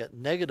sides, I get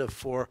negative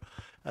 4.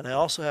 And I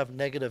also have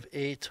negative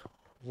 8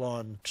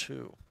 ln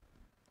 2.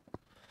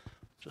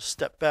 Just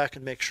step back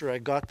and make sure I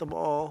got them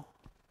all.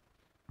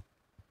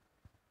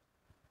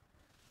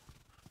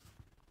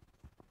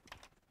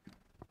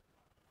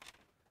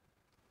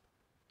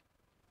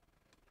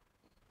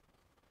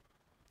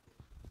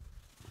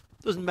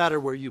 Doesn't matter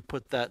where you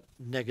put that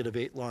negative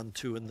 8 ln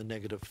 2 and the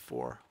negative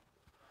 4.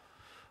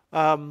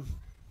 I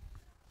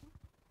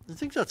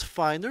think that's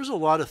fine. There's a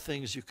lot of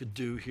things you could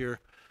do here.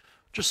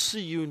 Just so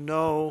you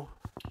know,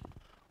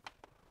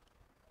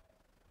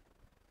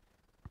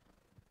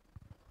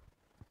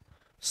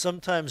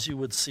 sometimes you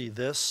would see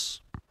this,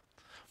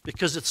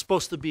 because it's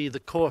supposed to be the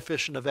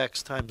coefficient of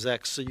x times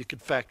x, so you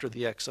could factor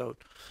the x out.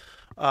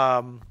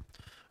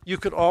 You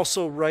could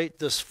also write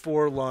this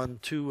 4 ln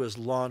 2 as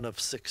ln of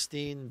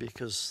 16,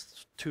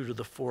 because 2 to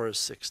the 4 is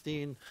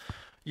 16.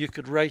 You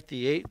could write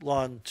the 8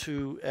 ln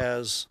 2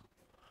 as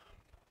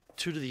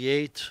 2 to the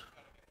 8,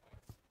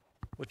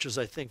 which is,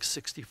 I think,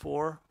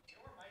 64.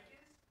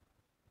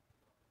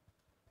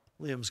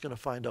 Liam's going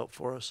to find out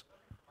for us.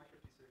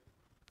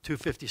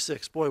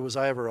 256. Boy, was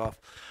I ever off.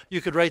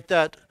 You could write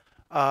that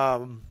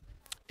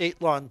 8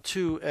 ln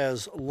 2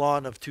 as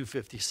ln of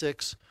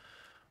 256,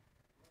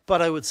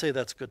 but I would say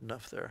that's good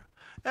enough there.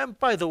 And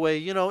by the way,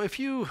 you know, if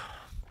you,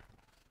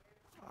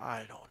 I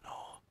don't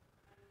know,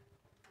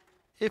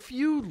 if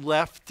you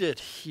left it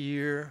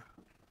here,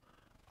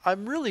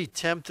 I'm really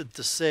tempted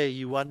to say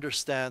you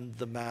understand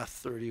the Math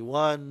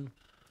 31,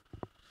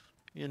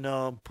 you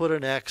know, put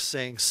an X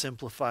saying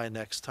simplify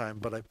next time,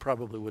 but I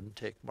probably wouldn't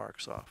take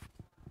marks off.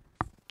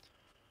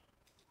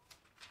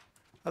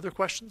 Other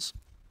questions?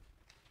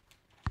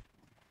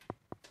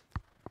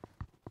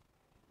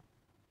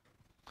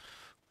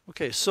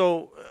 Okay,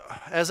 so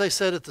as I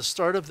said at the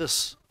start of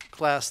this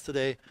class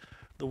today,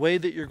 the way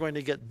that you're going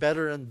to get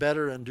better and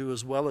better and do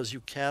as well as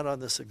you can on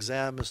this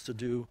exam is to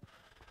do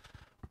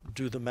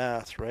the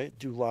math, right?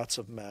 Do lots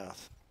of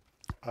math.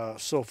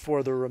 So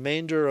for the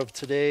remainder of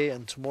today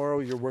and tomorrow,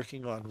 you're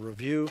working on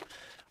review.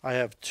 I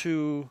have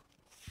 2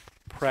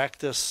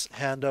 practice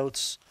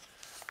handouts.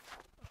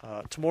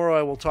 Tomorrow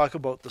I will talk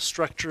about the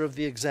structure of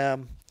the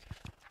exam.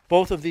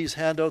 Both of these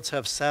handouts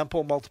have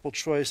sample multiple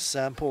choice,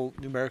 sample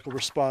numerical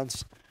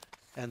response,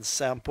 and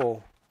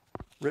sample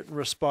written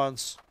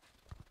response.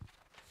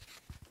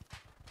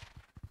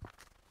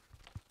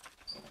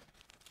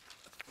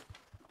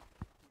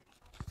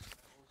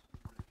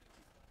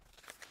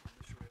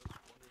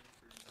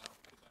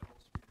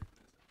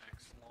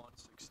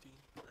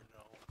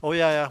 Oh,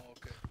 yeah.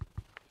 Okay.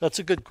 That's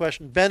a good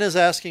question. Ben is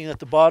asking at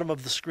the bottom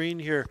of the screen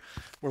here,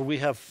 where we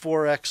have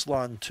 4x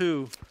ln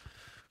 2,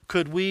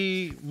 could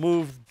we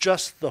move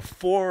just the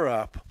 4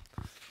 up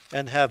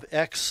and have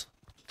x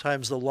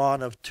times the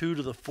ln of 2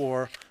 to the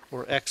 4,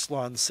 or x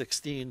ln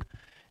 16?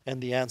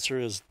 And the answer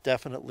is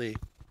definitely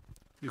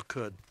you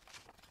could.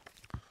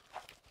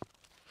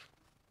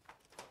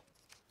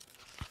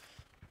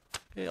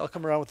 Okay, I'll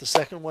come around with the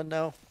second one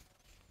now.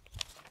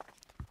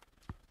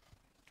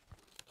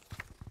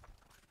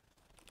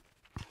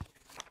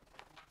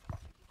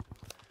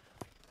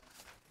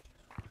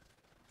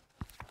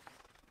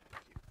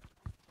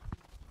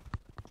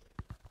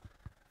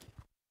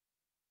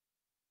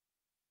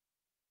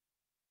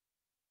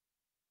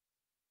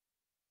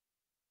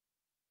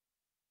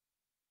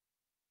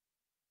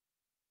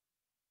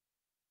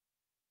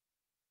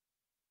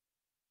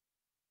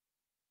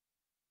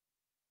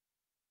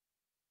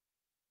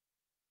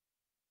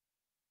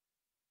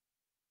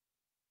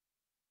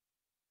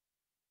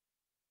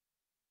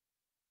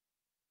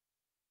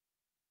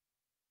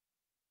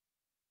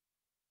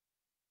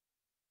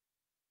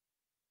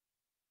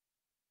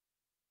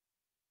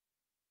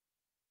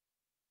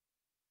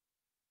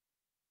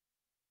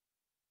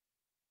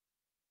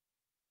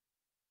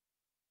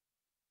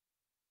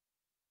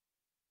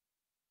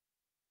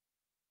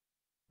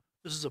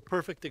 This is a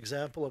perfect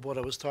example of what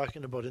I was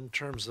talking about in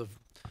terms of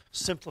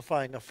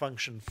simplifying a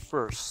function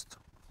first.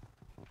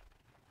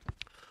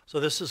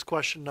 So this is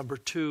question number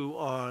 2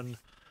 on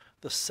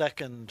the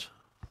second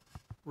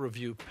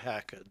review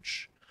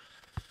package.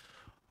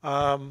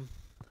 What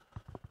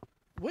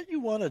you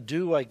want to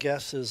do, I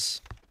guess,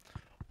 is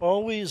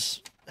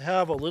always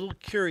have a little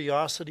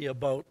curiosity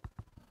about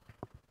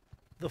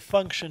the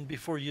function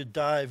before you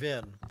dive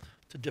in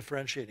to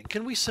differentiating.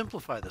 Can we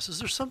simplify this? Is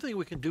there something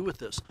we can do with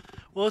this?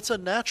 Well, it's a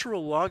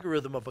natural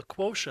logarithm of a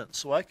quotient,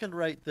 so I can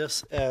write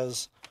this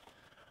as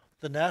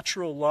the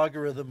natural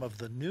logarithm of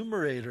the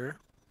numerator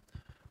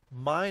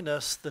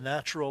minus the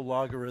natural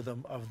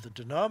logarithm of the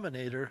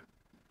denominator.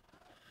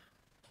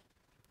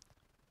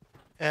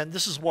 And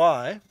this is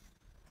why.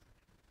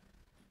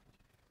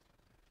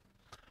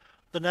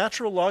 The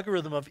natural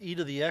logarithm of e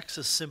to the x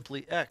is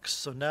simply x,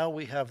 so now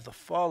we have the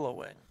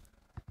following.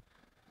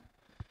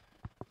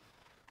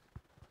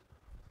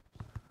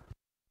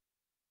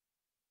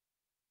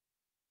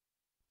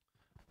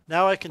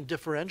 Now I can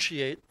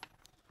differentiate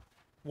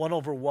 1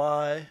 over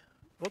y.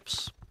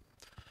 Whoops.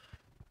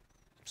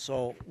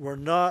 So we're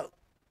not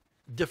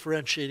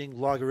differentiating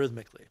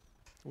logarithmically.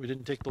 We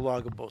didn't take the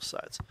log of both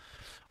sides.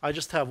 I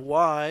just have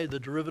y,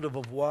 the derivative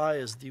of y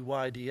is dy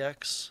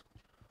dx,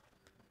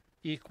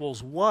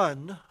 equals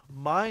 1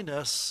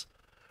 minus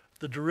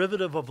the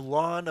derivative of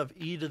ln of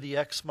e to the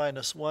x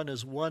minus 1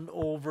 is 1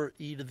 over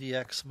e to the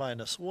x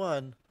minus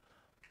 1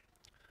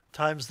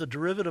 times the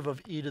derivative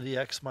of e to the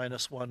x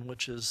minus 1,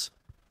 which is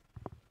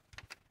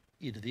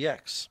e to the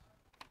x.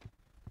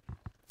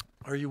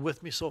 Are you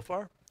with me so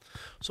far?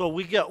 So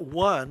we get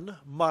 1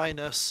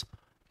 minus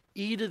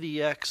e to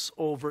the x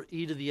over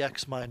e to the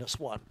x minus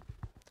 1.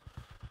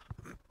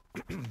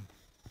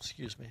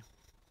 Excuse me.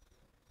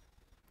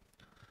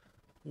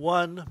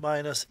 1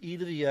 minus e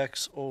to the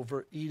x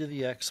over e to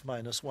the x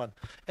minus 1.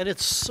 And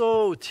it's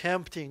so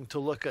tempting to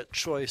look at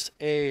choice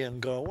A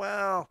and go,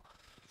 well,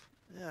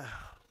 yeah,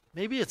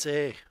 maybe it's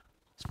A.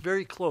 It's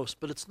very close,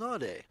 but it's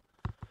not A.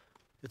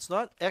 It's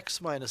not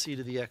x minus e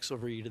to the x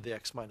over e to the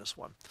x minus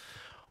 1.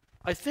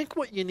 I think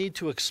what you need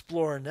to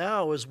explore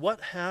now is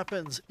what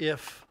happens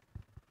if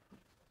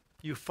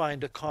you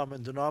find a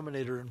common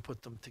denominator and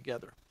put them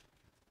together.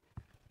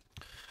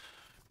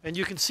 And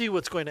you can see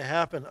what's going to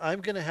happen. I'm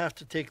going to have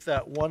to take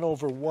that 1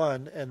 over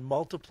 1 and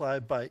multiply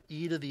by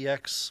e to the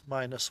x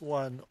minus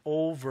 1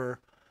 over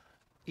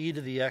e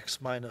to the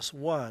x minus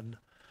 1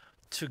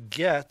 to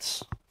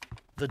get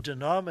the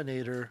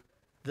denominator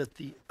that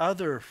the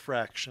other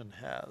fraction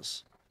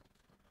has.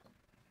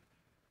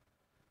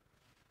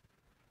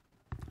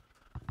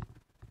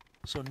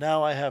 So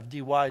now I have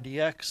dy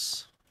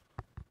dx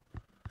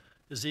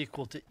is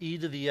equal to e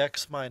to the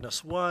x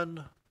minus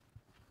 1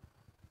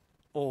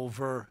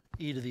 over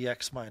e to the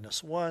x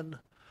minus 1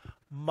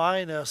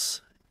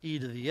 minus e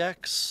to the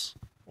x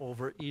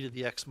over e to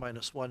the x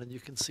minus 1. And you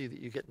can see that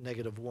you get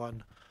negative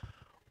 1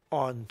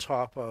 on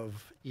top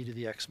of e to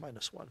the x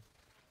minus 1.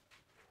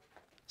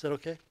 Is that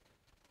okay?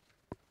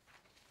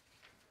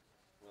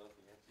 Well,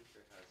 the answer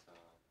here has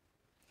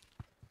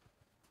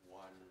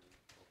 1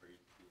 over e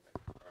to the x,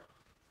 or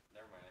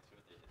never mind, I see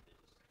what they did, they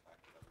just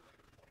factored out the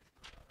negative point.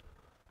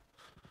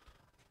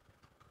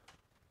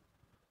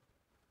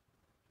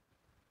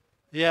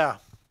 Yeah.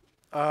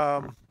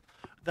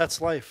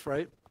 That's life,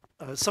 right?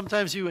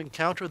 Sometimes you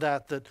encounter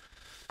that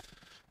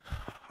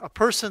a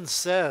person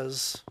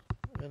says,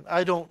 and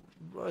I don't,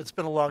 it's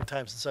been a long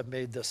time since I've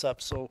made this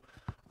up, so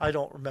I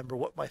don't remember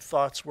what my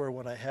thoughts were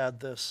when I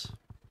had this.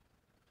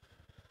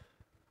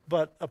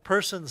 But a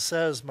person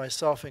says,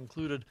 myself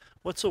included,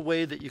 what's a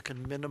way that you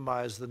can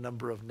minimize the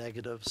number of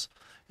negatives?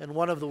 And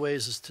one of the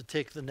ways is to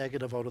take the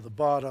negative out of the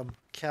bottom,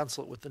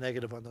 cancel it with the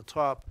negative on the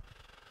top,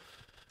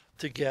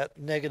 to get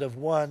negative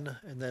 1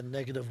 and then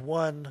negative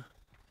 1.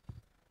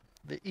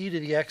 The e to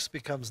the x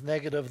becomes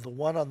negative, the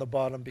 1 on the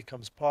bottom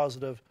becomes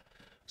positive,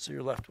 so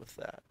you're left with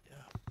that. Yeah.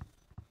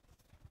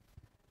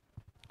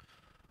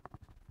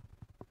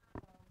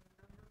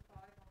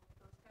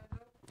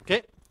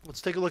 Okay, let's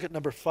take a look at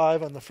number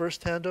 5 on the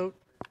first handout.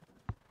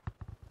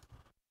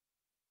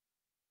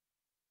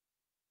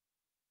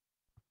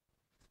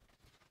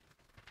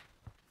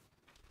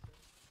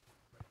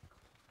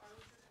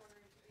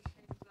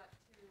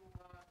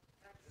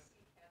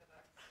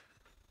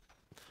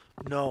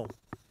 No.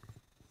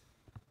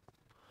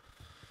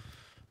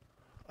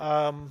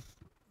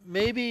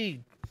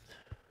 Maybe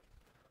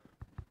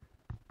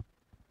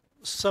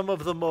some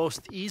of the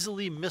most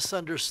easily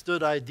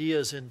misunderstood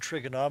ideas in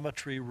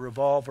trigonometry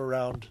revolve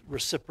around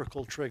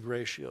reciprocal trig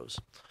ratios.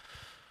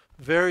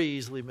 Very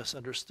easily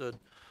misunderstood.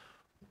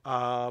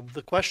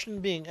 The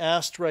question being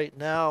asked right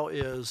now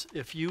is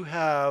if you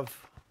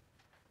have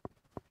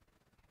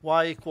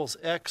y equals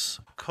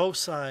x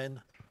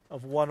cosine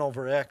of 1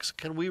 over x,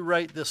 can we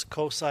write this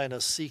cosine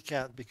as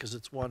secant because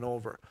it's 1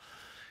 over?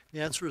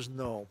 The answer is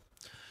no.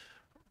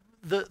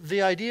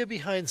 The idea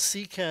behind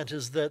secant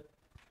is that,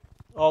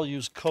 I'll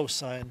use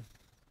cosine,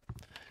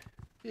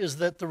 is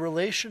that the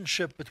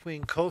relationship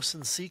between cos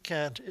and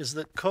secant is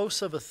that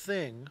cos of a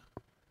thing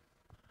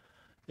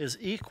is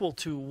equal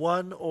to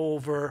 1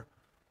 over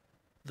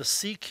the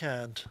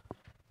secant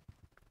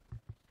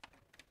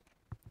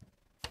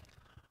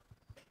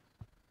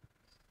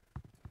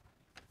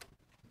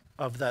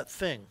of that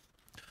thing.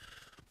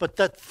 But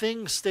that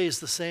thing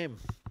stays the same.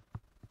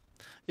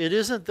 It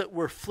isn't that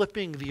we're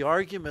flipping the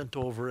argument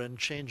over and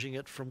changing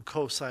it from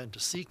cosine to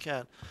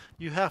secant.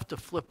 You have to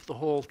flip the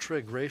whole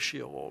trig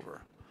ratio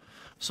over.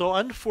 So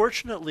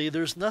unfortunately,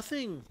 there's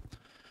nothing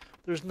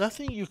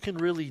you can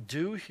really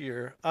do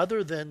here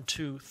other than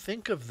to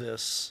think of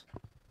this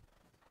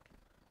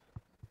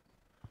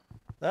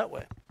that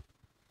way.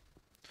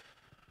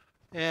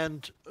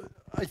 And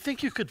I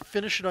think you could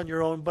finish it on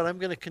your own, but I'm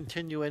going to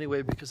continue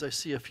anyway because I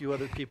see a few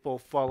other people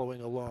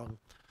following along.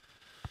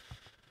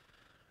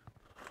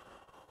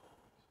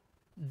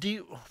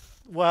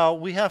 Well,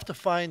 we have to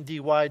find dy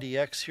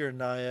dx here,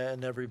 Naya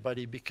and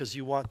everybody, because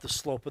you want the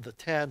slope of the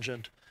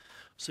tangent.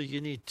 So you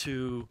need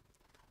to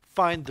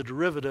find the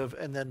derivative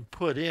and then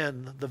put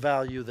in the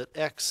value that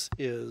x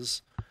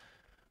is,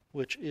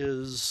 which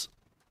is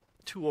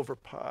 2 over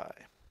pi.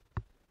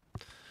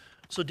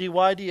 So dy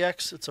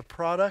dx, it's a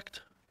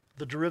product,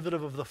 the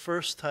derivative of the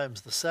first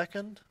times the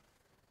second,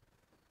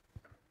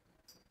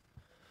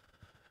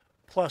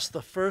 plus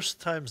the first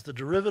times the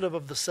derivative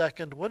of the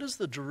second. What is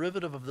the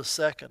derivative of the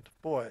second?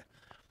 Boy,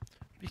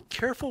 be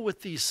careful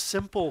with these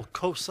simple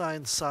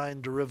cosine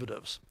sine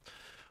derivatives.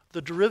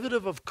 The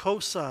derivative of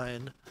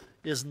cosine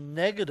is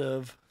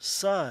negative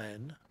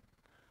sine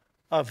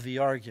of the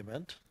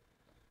argument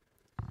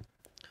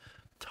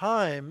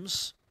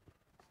times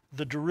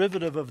the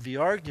derivative of the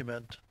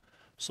argument.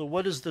 So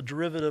what is the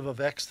derivative of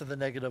x to the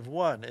negative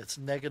 1? It's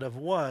negative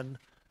 1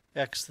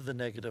 x to the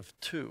negative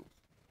 2.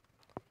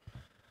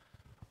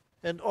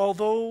 And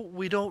although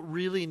we don't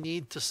really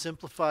need to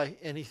simplify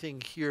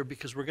anything here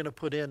because we're going to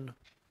put in,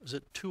 is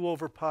it 2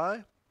 over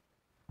pi?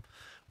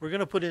 We're going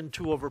to put in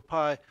 2 over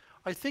pi.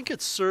 I think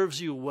it serves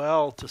you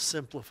well to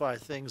simplify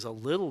things a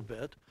little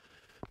bit.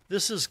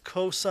 This is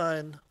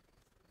cosine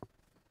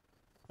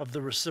of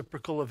the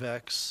reciprocal of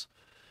x.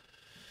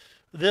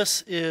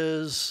 This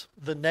is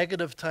the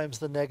negative times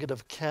the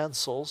negative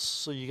cancels,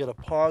 so you get a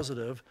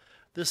positive.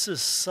 This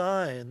is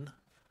sine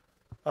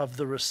of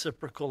the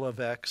reciprocal of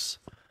x,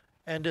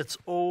 and it's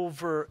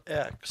over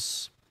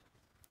x.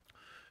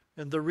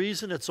 And the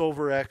reason it's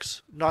over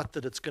x, not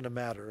that it's going to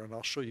matter, and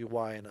I'll show you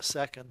why in a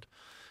second,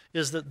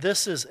 is that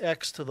this is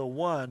x to the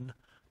 1,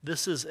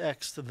 this is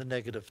x to the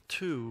negative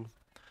 2,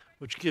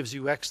 which gives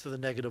you x to the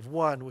negative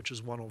 1, which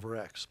is 1 over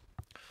x.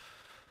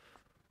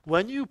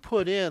 When you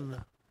put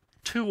in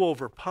 2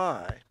 over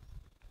pi,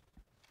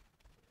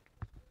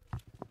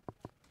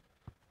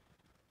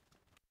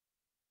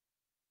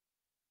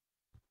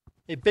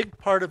 a big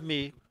part of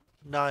me,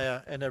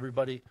 Naya and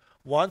everybody,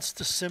 wants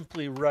to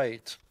simply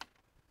write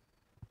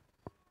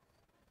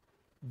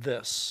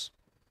this.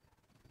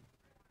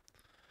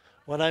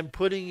 When I'm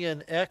putting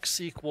in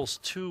x equals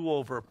 2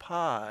 over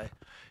pi,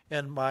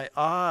 and my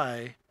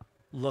eye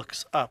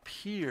looks up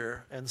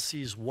here and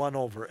sees 1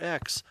 over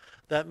x,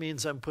 that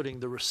means I'm putting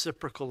the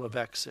reciprocal of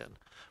x in.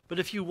 But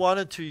if you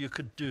wanted to, you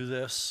could do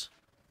this.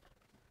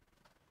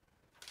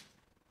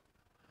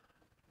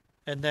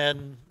 And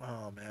then,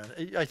 oh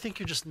man, I think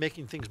you're just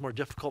making things more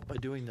difficult by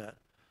doing that.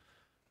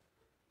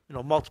 You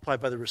know, multiply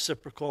by the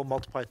reciprocal,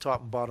 multiply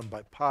top and bottom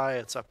by pi,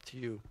 it's up to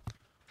you.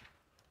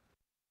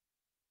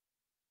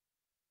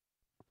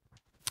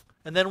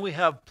 And then we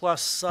have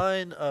plus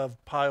sine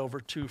of pi over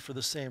 2 for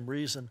the same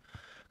reason.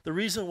 The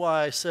reason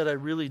why I said I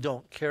really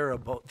don't care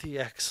about the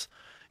x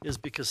is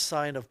because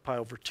sine of pi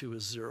over 2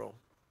 is 0.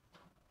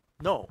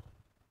 No,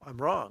 I'm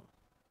wrong.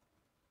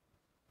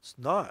 It's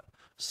not.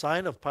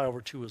 Sine of pi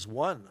over 2 is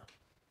 1.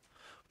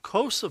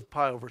 Cos of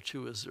pi over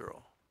 2 is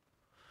 0.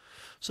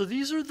 So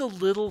these are the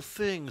little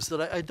things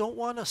that I don't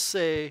want to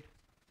say.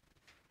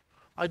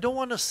 I don't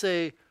want to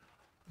say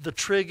the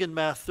trig in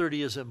Math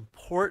 30 is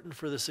important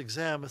for this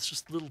exam. It's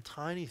just little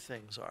tiny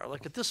things are.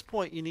 Like at this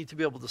point, you need to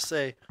be able to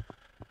say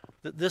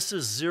that this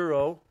is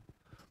 0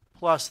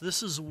 plus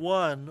this is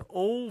 1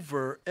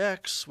 over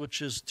x,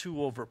 which is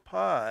 2 over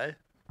pi.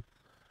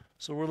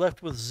 So we're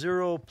left with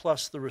 0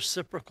 plus the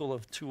reciprocal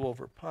of 2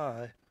 over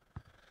pi,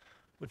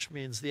 which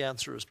means the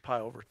answer is pi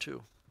over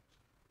 2.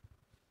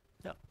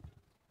 Yeah.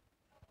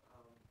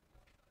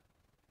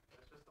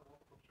 That's just a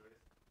multiple choice.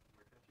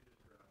 Why can't you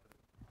just graph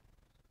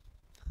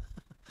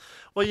it?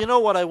 Well, you know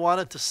what I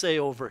wanted to say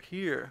over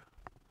here?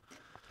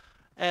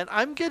 And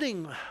I'm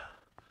getting,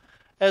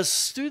 as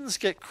students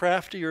get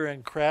craftier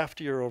and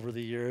craftier over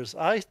the years,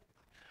 I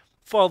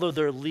follow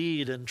their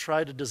lead and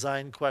try to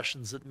design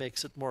questions that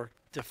makes it more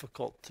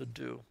difficult to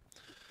do.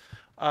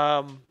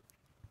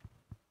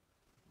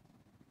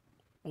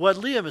 What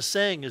Liam is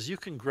saying is you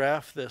can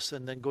graph this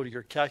and then go to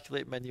your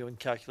calculate menu and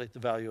calculate the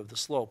value of the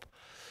slope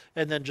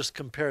and then just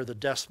compare the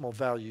decimal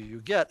value you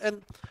get.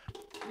 And,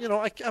 you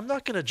know, I'm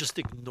not going to just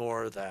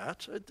ignore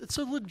that. It's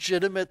a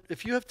legitimate,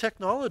 if you have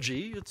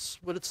technology, it's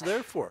what it's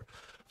there for.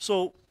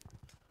 So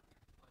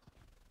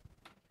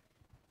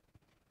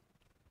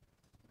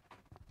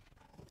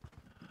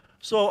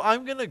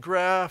I'm going to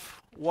graph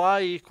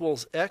y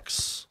equals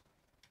x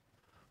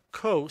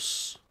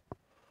cos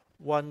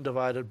 1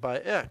 divided by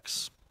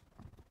x.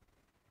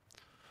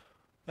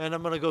 And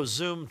I'm going to go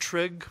zoom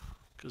trig,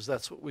 because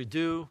that's what we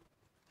do.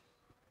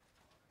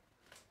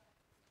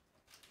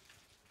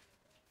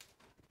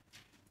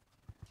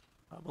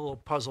 I'm a little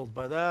puzzled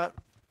by that.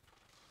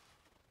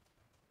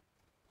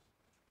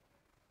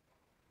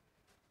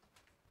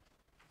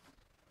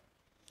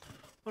 I'm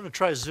going to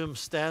try zoom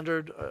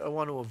standard. I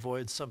want to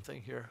avoid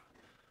something here.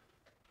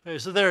 Okay,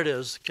 so there it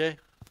is, okay?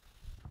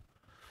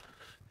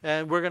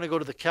 And we're going to go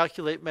to the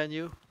calculate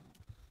menu.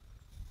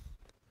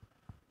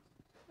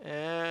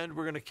 And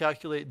we're going to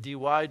calculate dy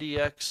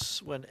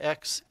dx when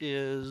x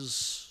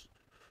is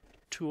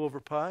 2 over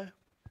pi.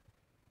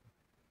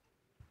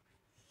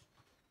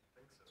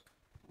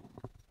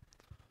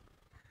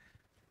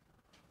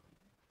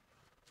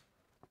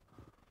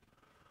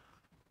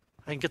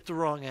 And get the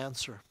wrong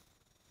answer.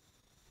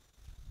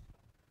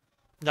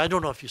 Now, I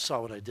don't know if you saw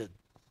what I did.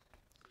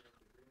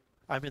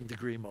 I'm in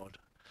degree mode.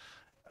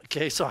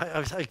 Okay, so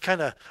I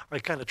kind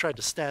of tried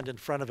to stand in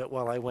front of it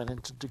while I went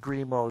into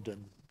degree mode,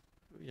 and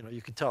you know,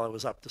 you could tell I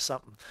was up to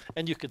something,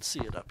 and you could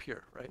see it up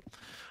here, right?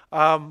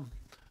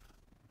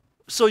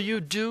 So you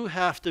do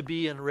have to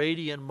be in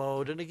radian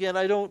mode, and again,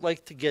 I don't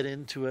like to get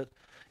into it.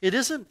 It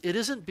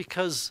isn't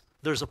because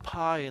there's a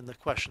pi in the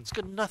question. It's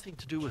got nothing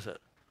to do with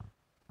it.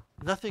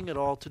 Nothing at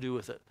all to do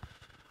with it.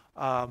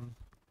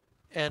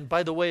 And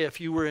by the way,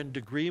 if you were in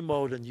degree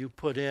mode and you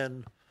put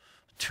in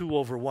 2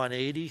 over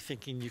 180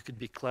 thinking you could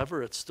be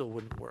clever, it still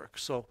wouldn't work.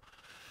 So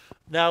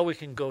Now we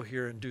can go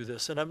here and do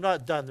this. And I'm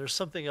not done. There's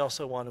something else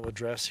I want to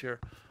address here.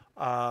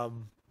 I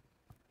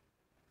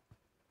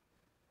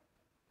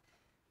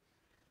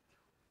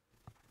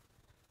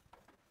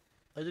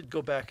did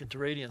go back into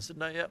radians,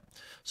 didn't I? Yep.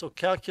 So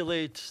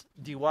calculate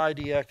dy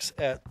dx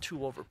at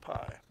 2 over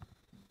pi.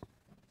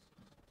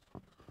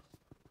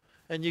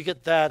 And you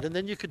get that, and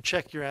then you can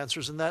check your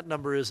answers, and that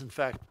number is, in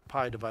fact,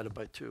 pi divided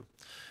by 2.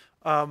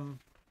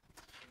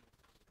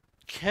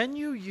 Can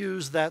you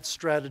use that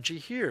strategy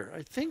here?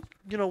 I think,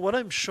 what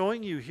I'm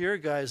showing you here,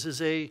 guys,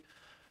 is a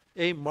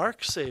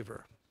mark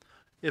saver.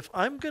 If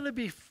I'm going to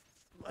be,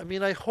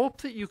 I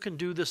hope that you can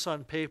do this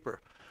on paper,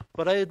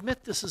 but I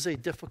admit this is a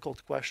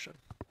difficult question.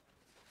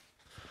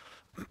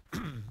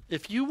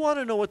 If you want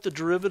to know what the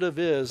derivative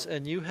is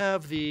and you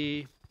have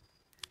the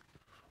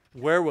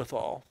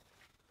wherewithal,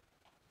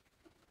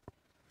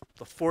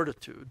 the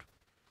fortitude,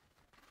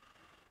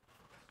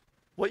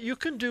 what you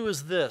can do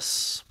is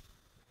this.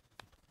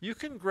 You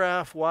can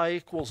graph y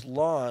equals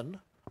ln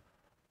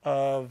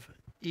of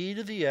e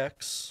to the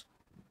x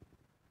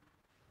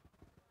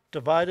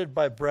divided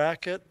by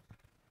bracket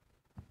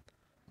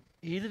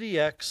e to the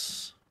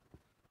x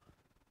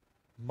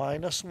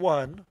minus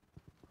 1,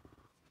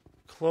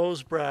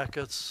 close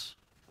brackets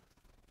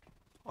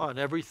on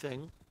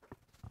everything.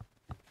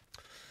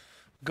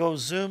 Go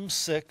zoom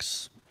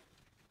 6.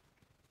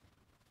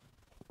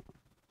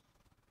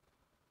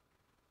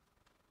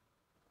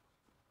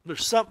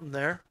 There's something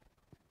there.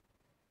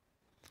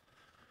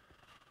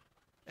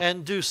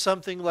 And do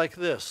something like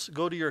this.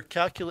 Go to your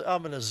calculator.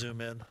 I'm going to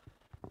zoom in.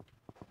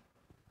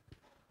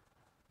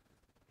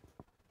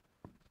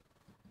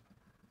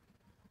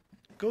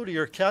 Go to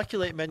your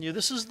calculate menu.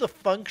 This is the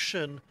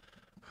function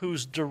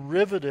whose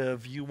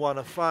derivative you want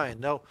to find.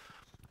 Now,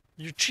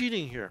 you're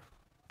cheating here,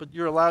 but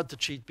you're allowed to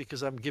cheat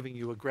because I'm giving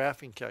you a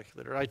graphing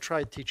calculator. I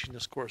tried teaching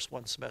this course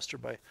one semester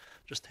by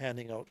just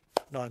handing out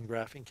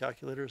non-graphing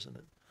calculators, and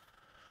it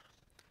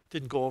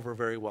didn't go over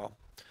very well.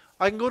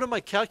 I can go to my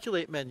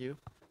calculate menu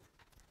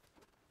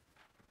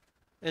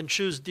and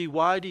choose dy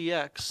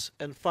dx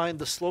and find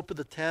the slope of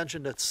the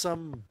tangent at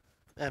some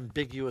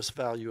ambiguous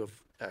value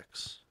of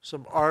x,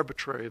 some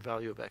arbitrary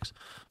value of x.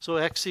 So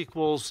x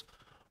equals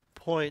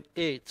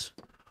 0.8.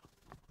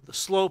 The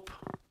slope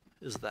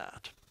is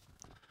that.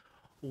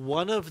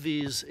 One of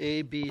these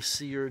a, b,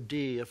 c, or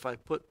d, if I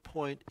put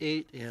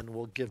 0.8 in,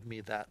 will give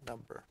me that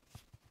number.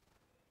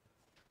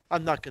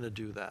 I'm not going to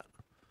do that.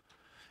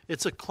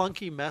 It's a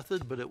clunky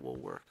method, but it will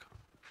work.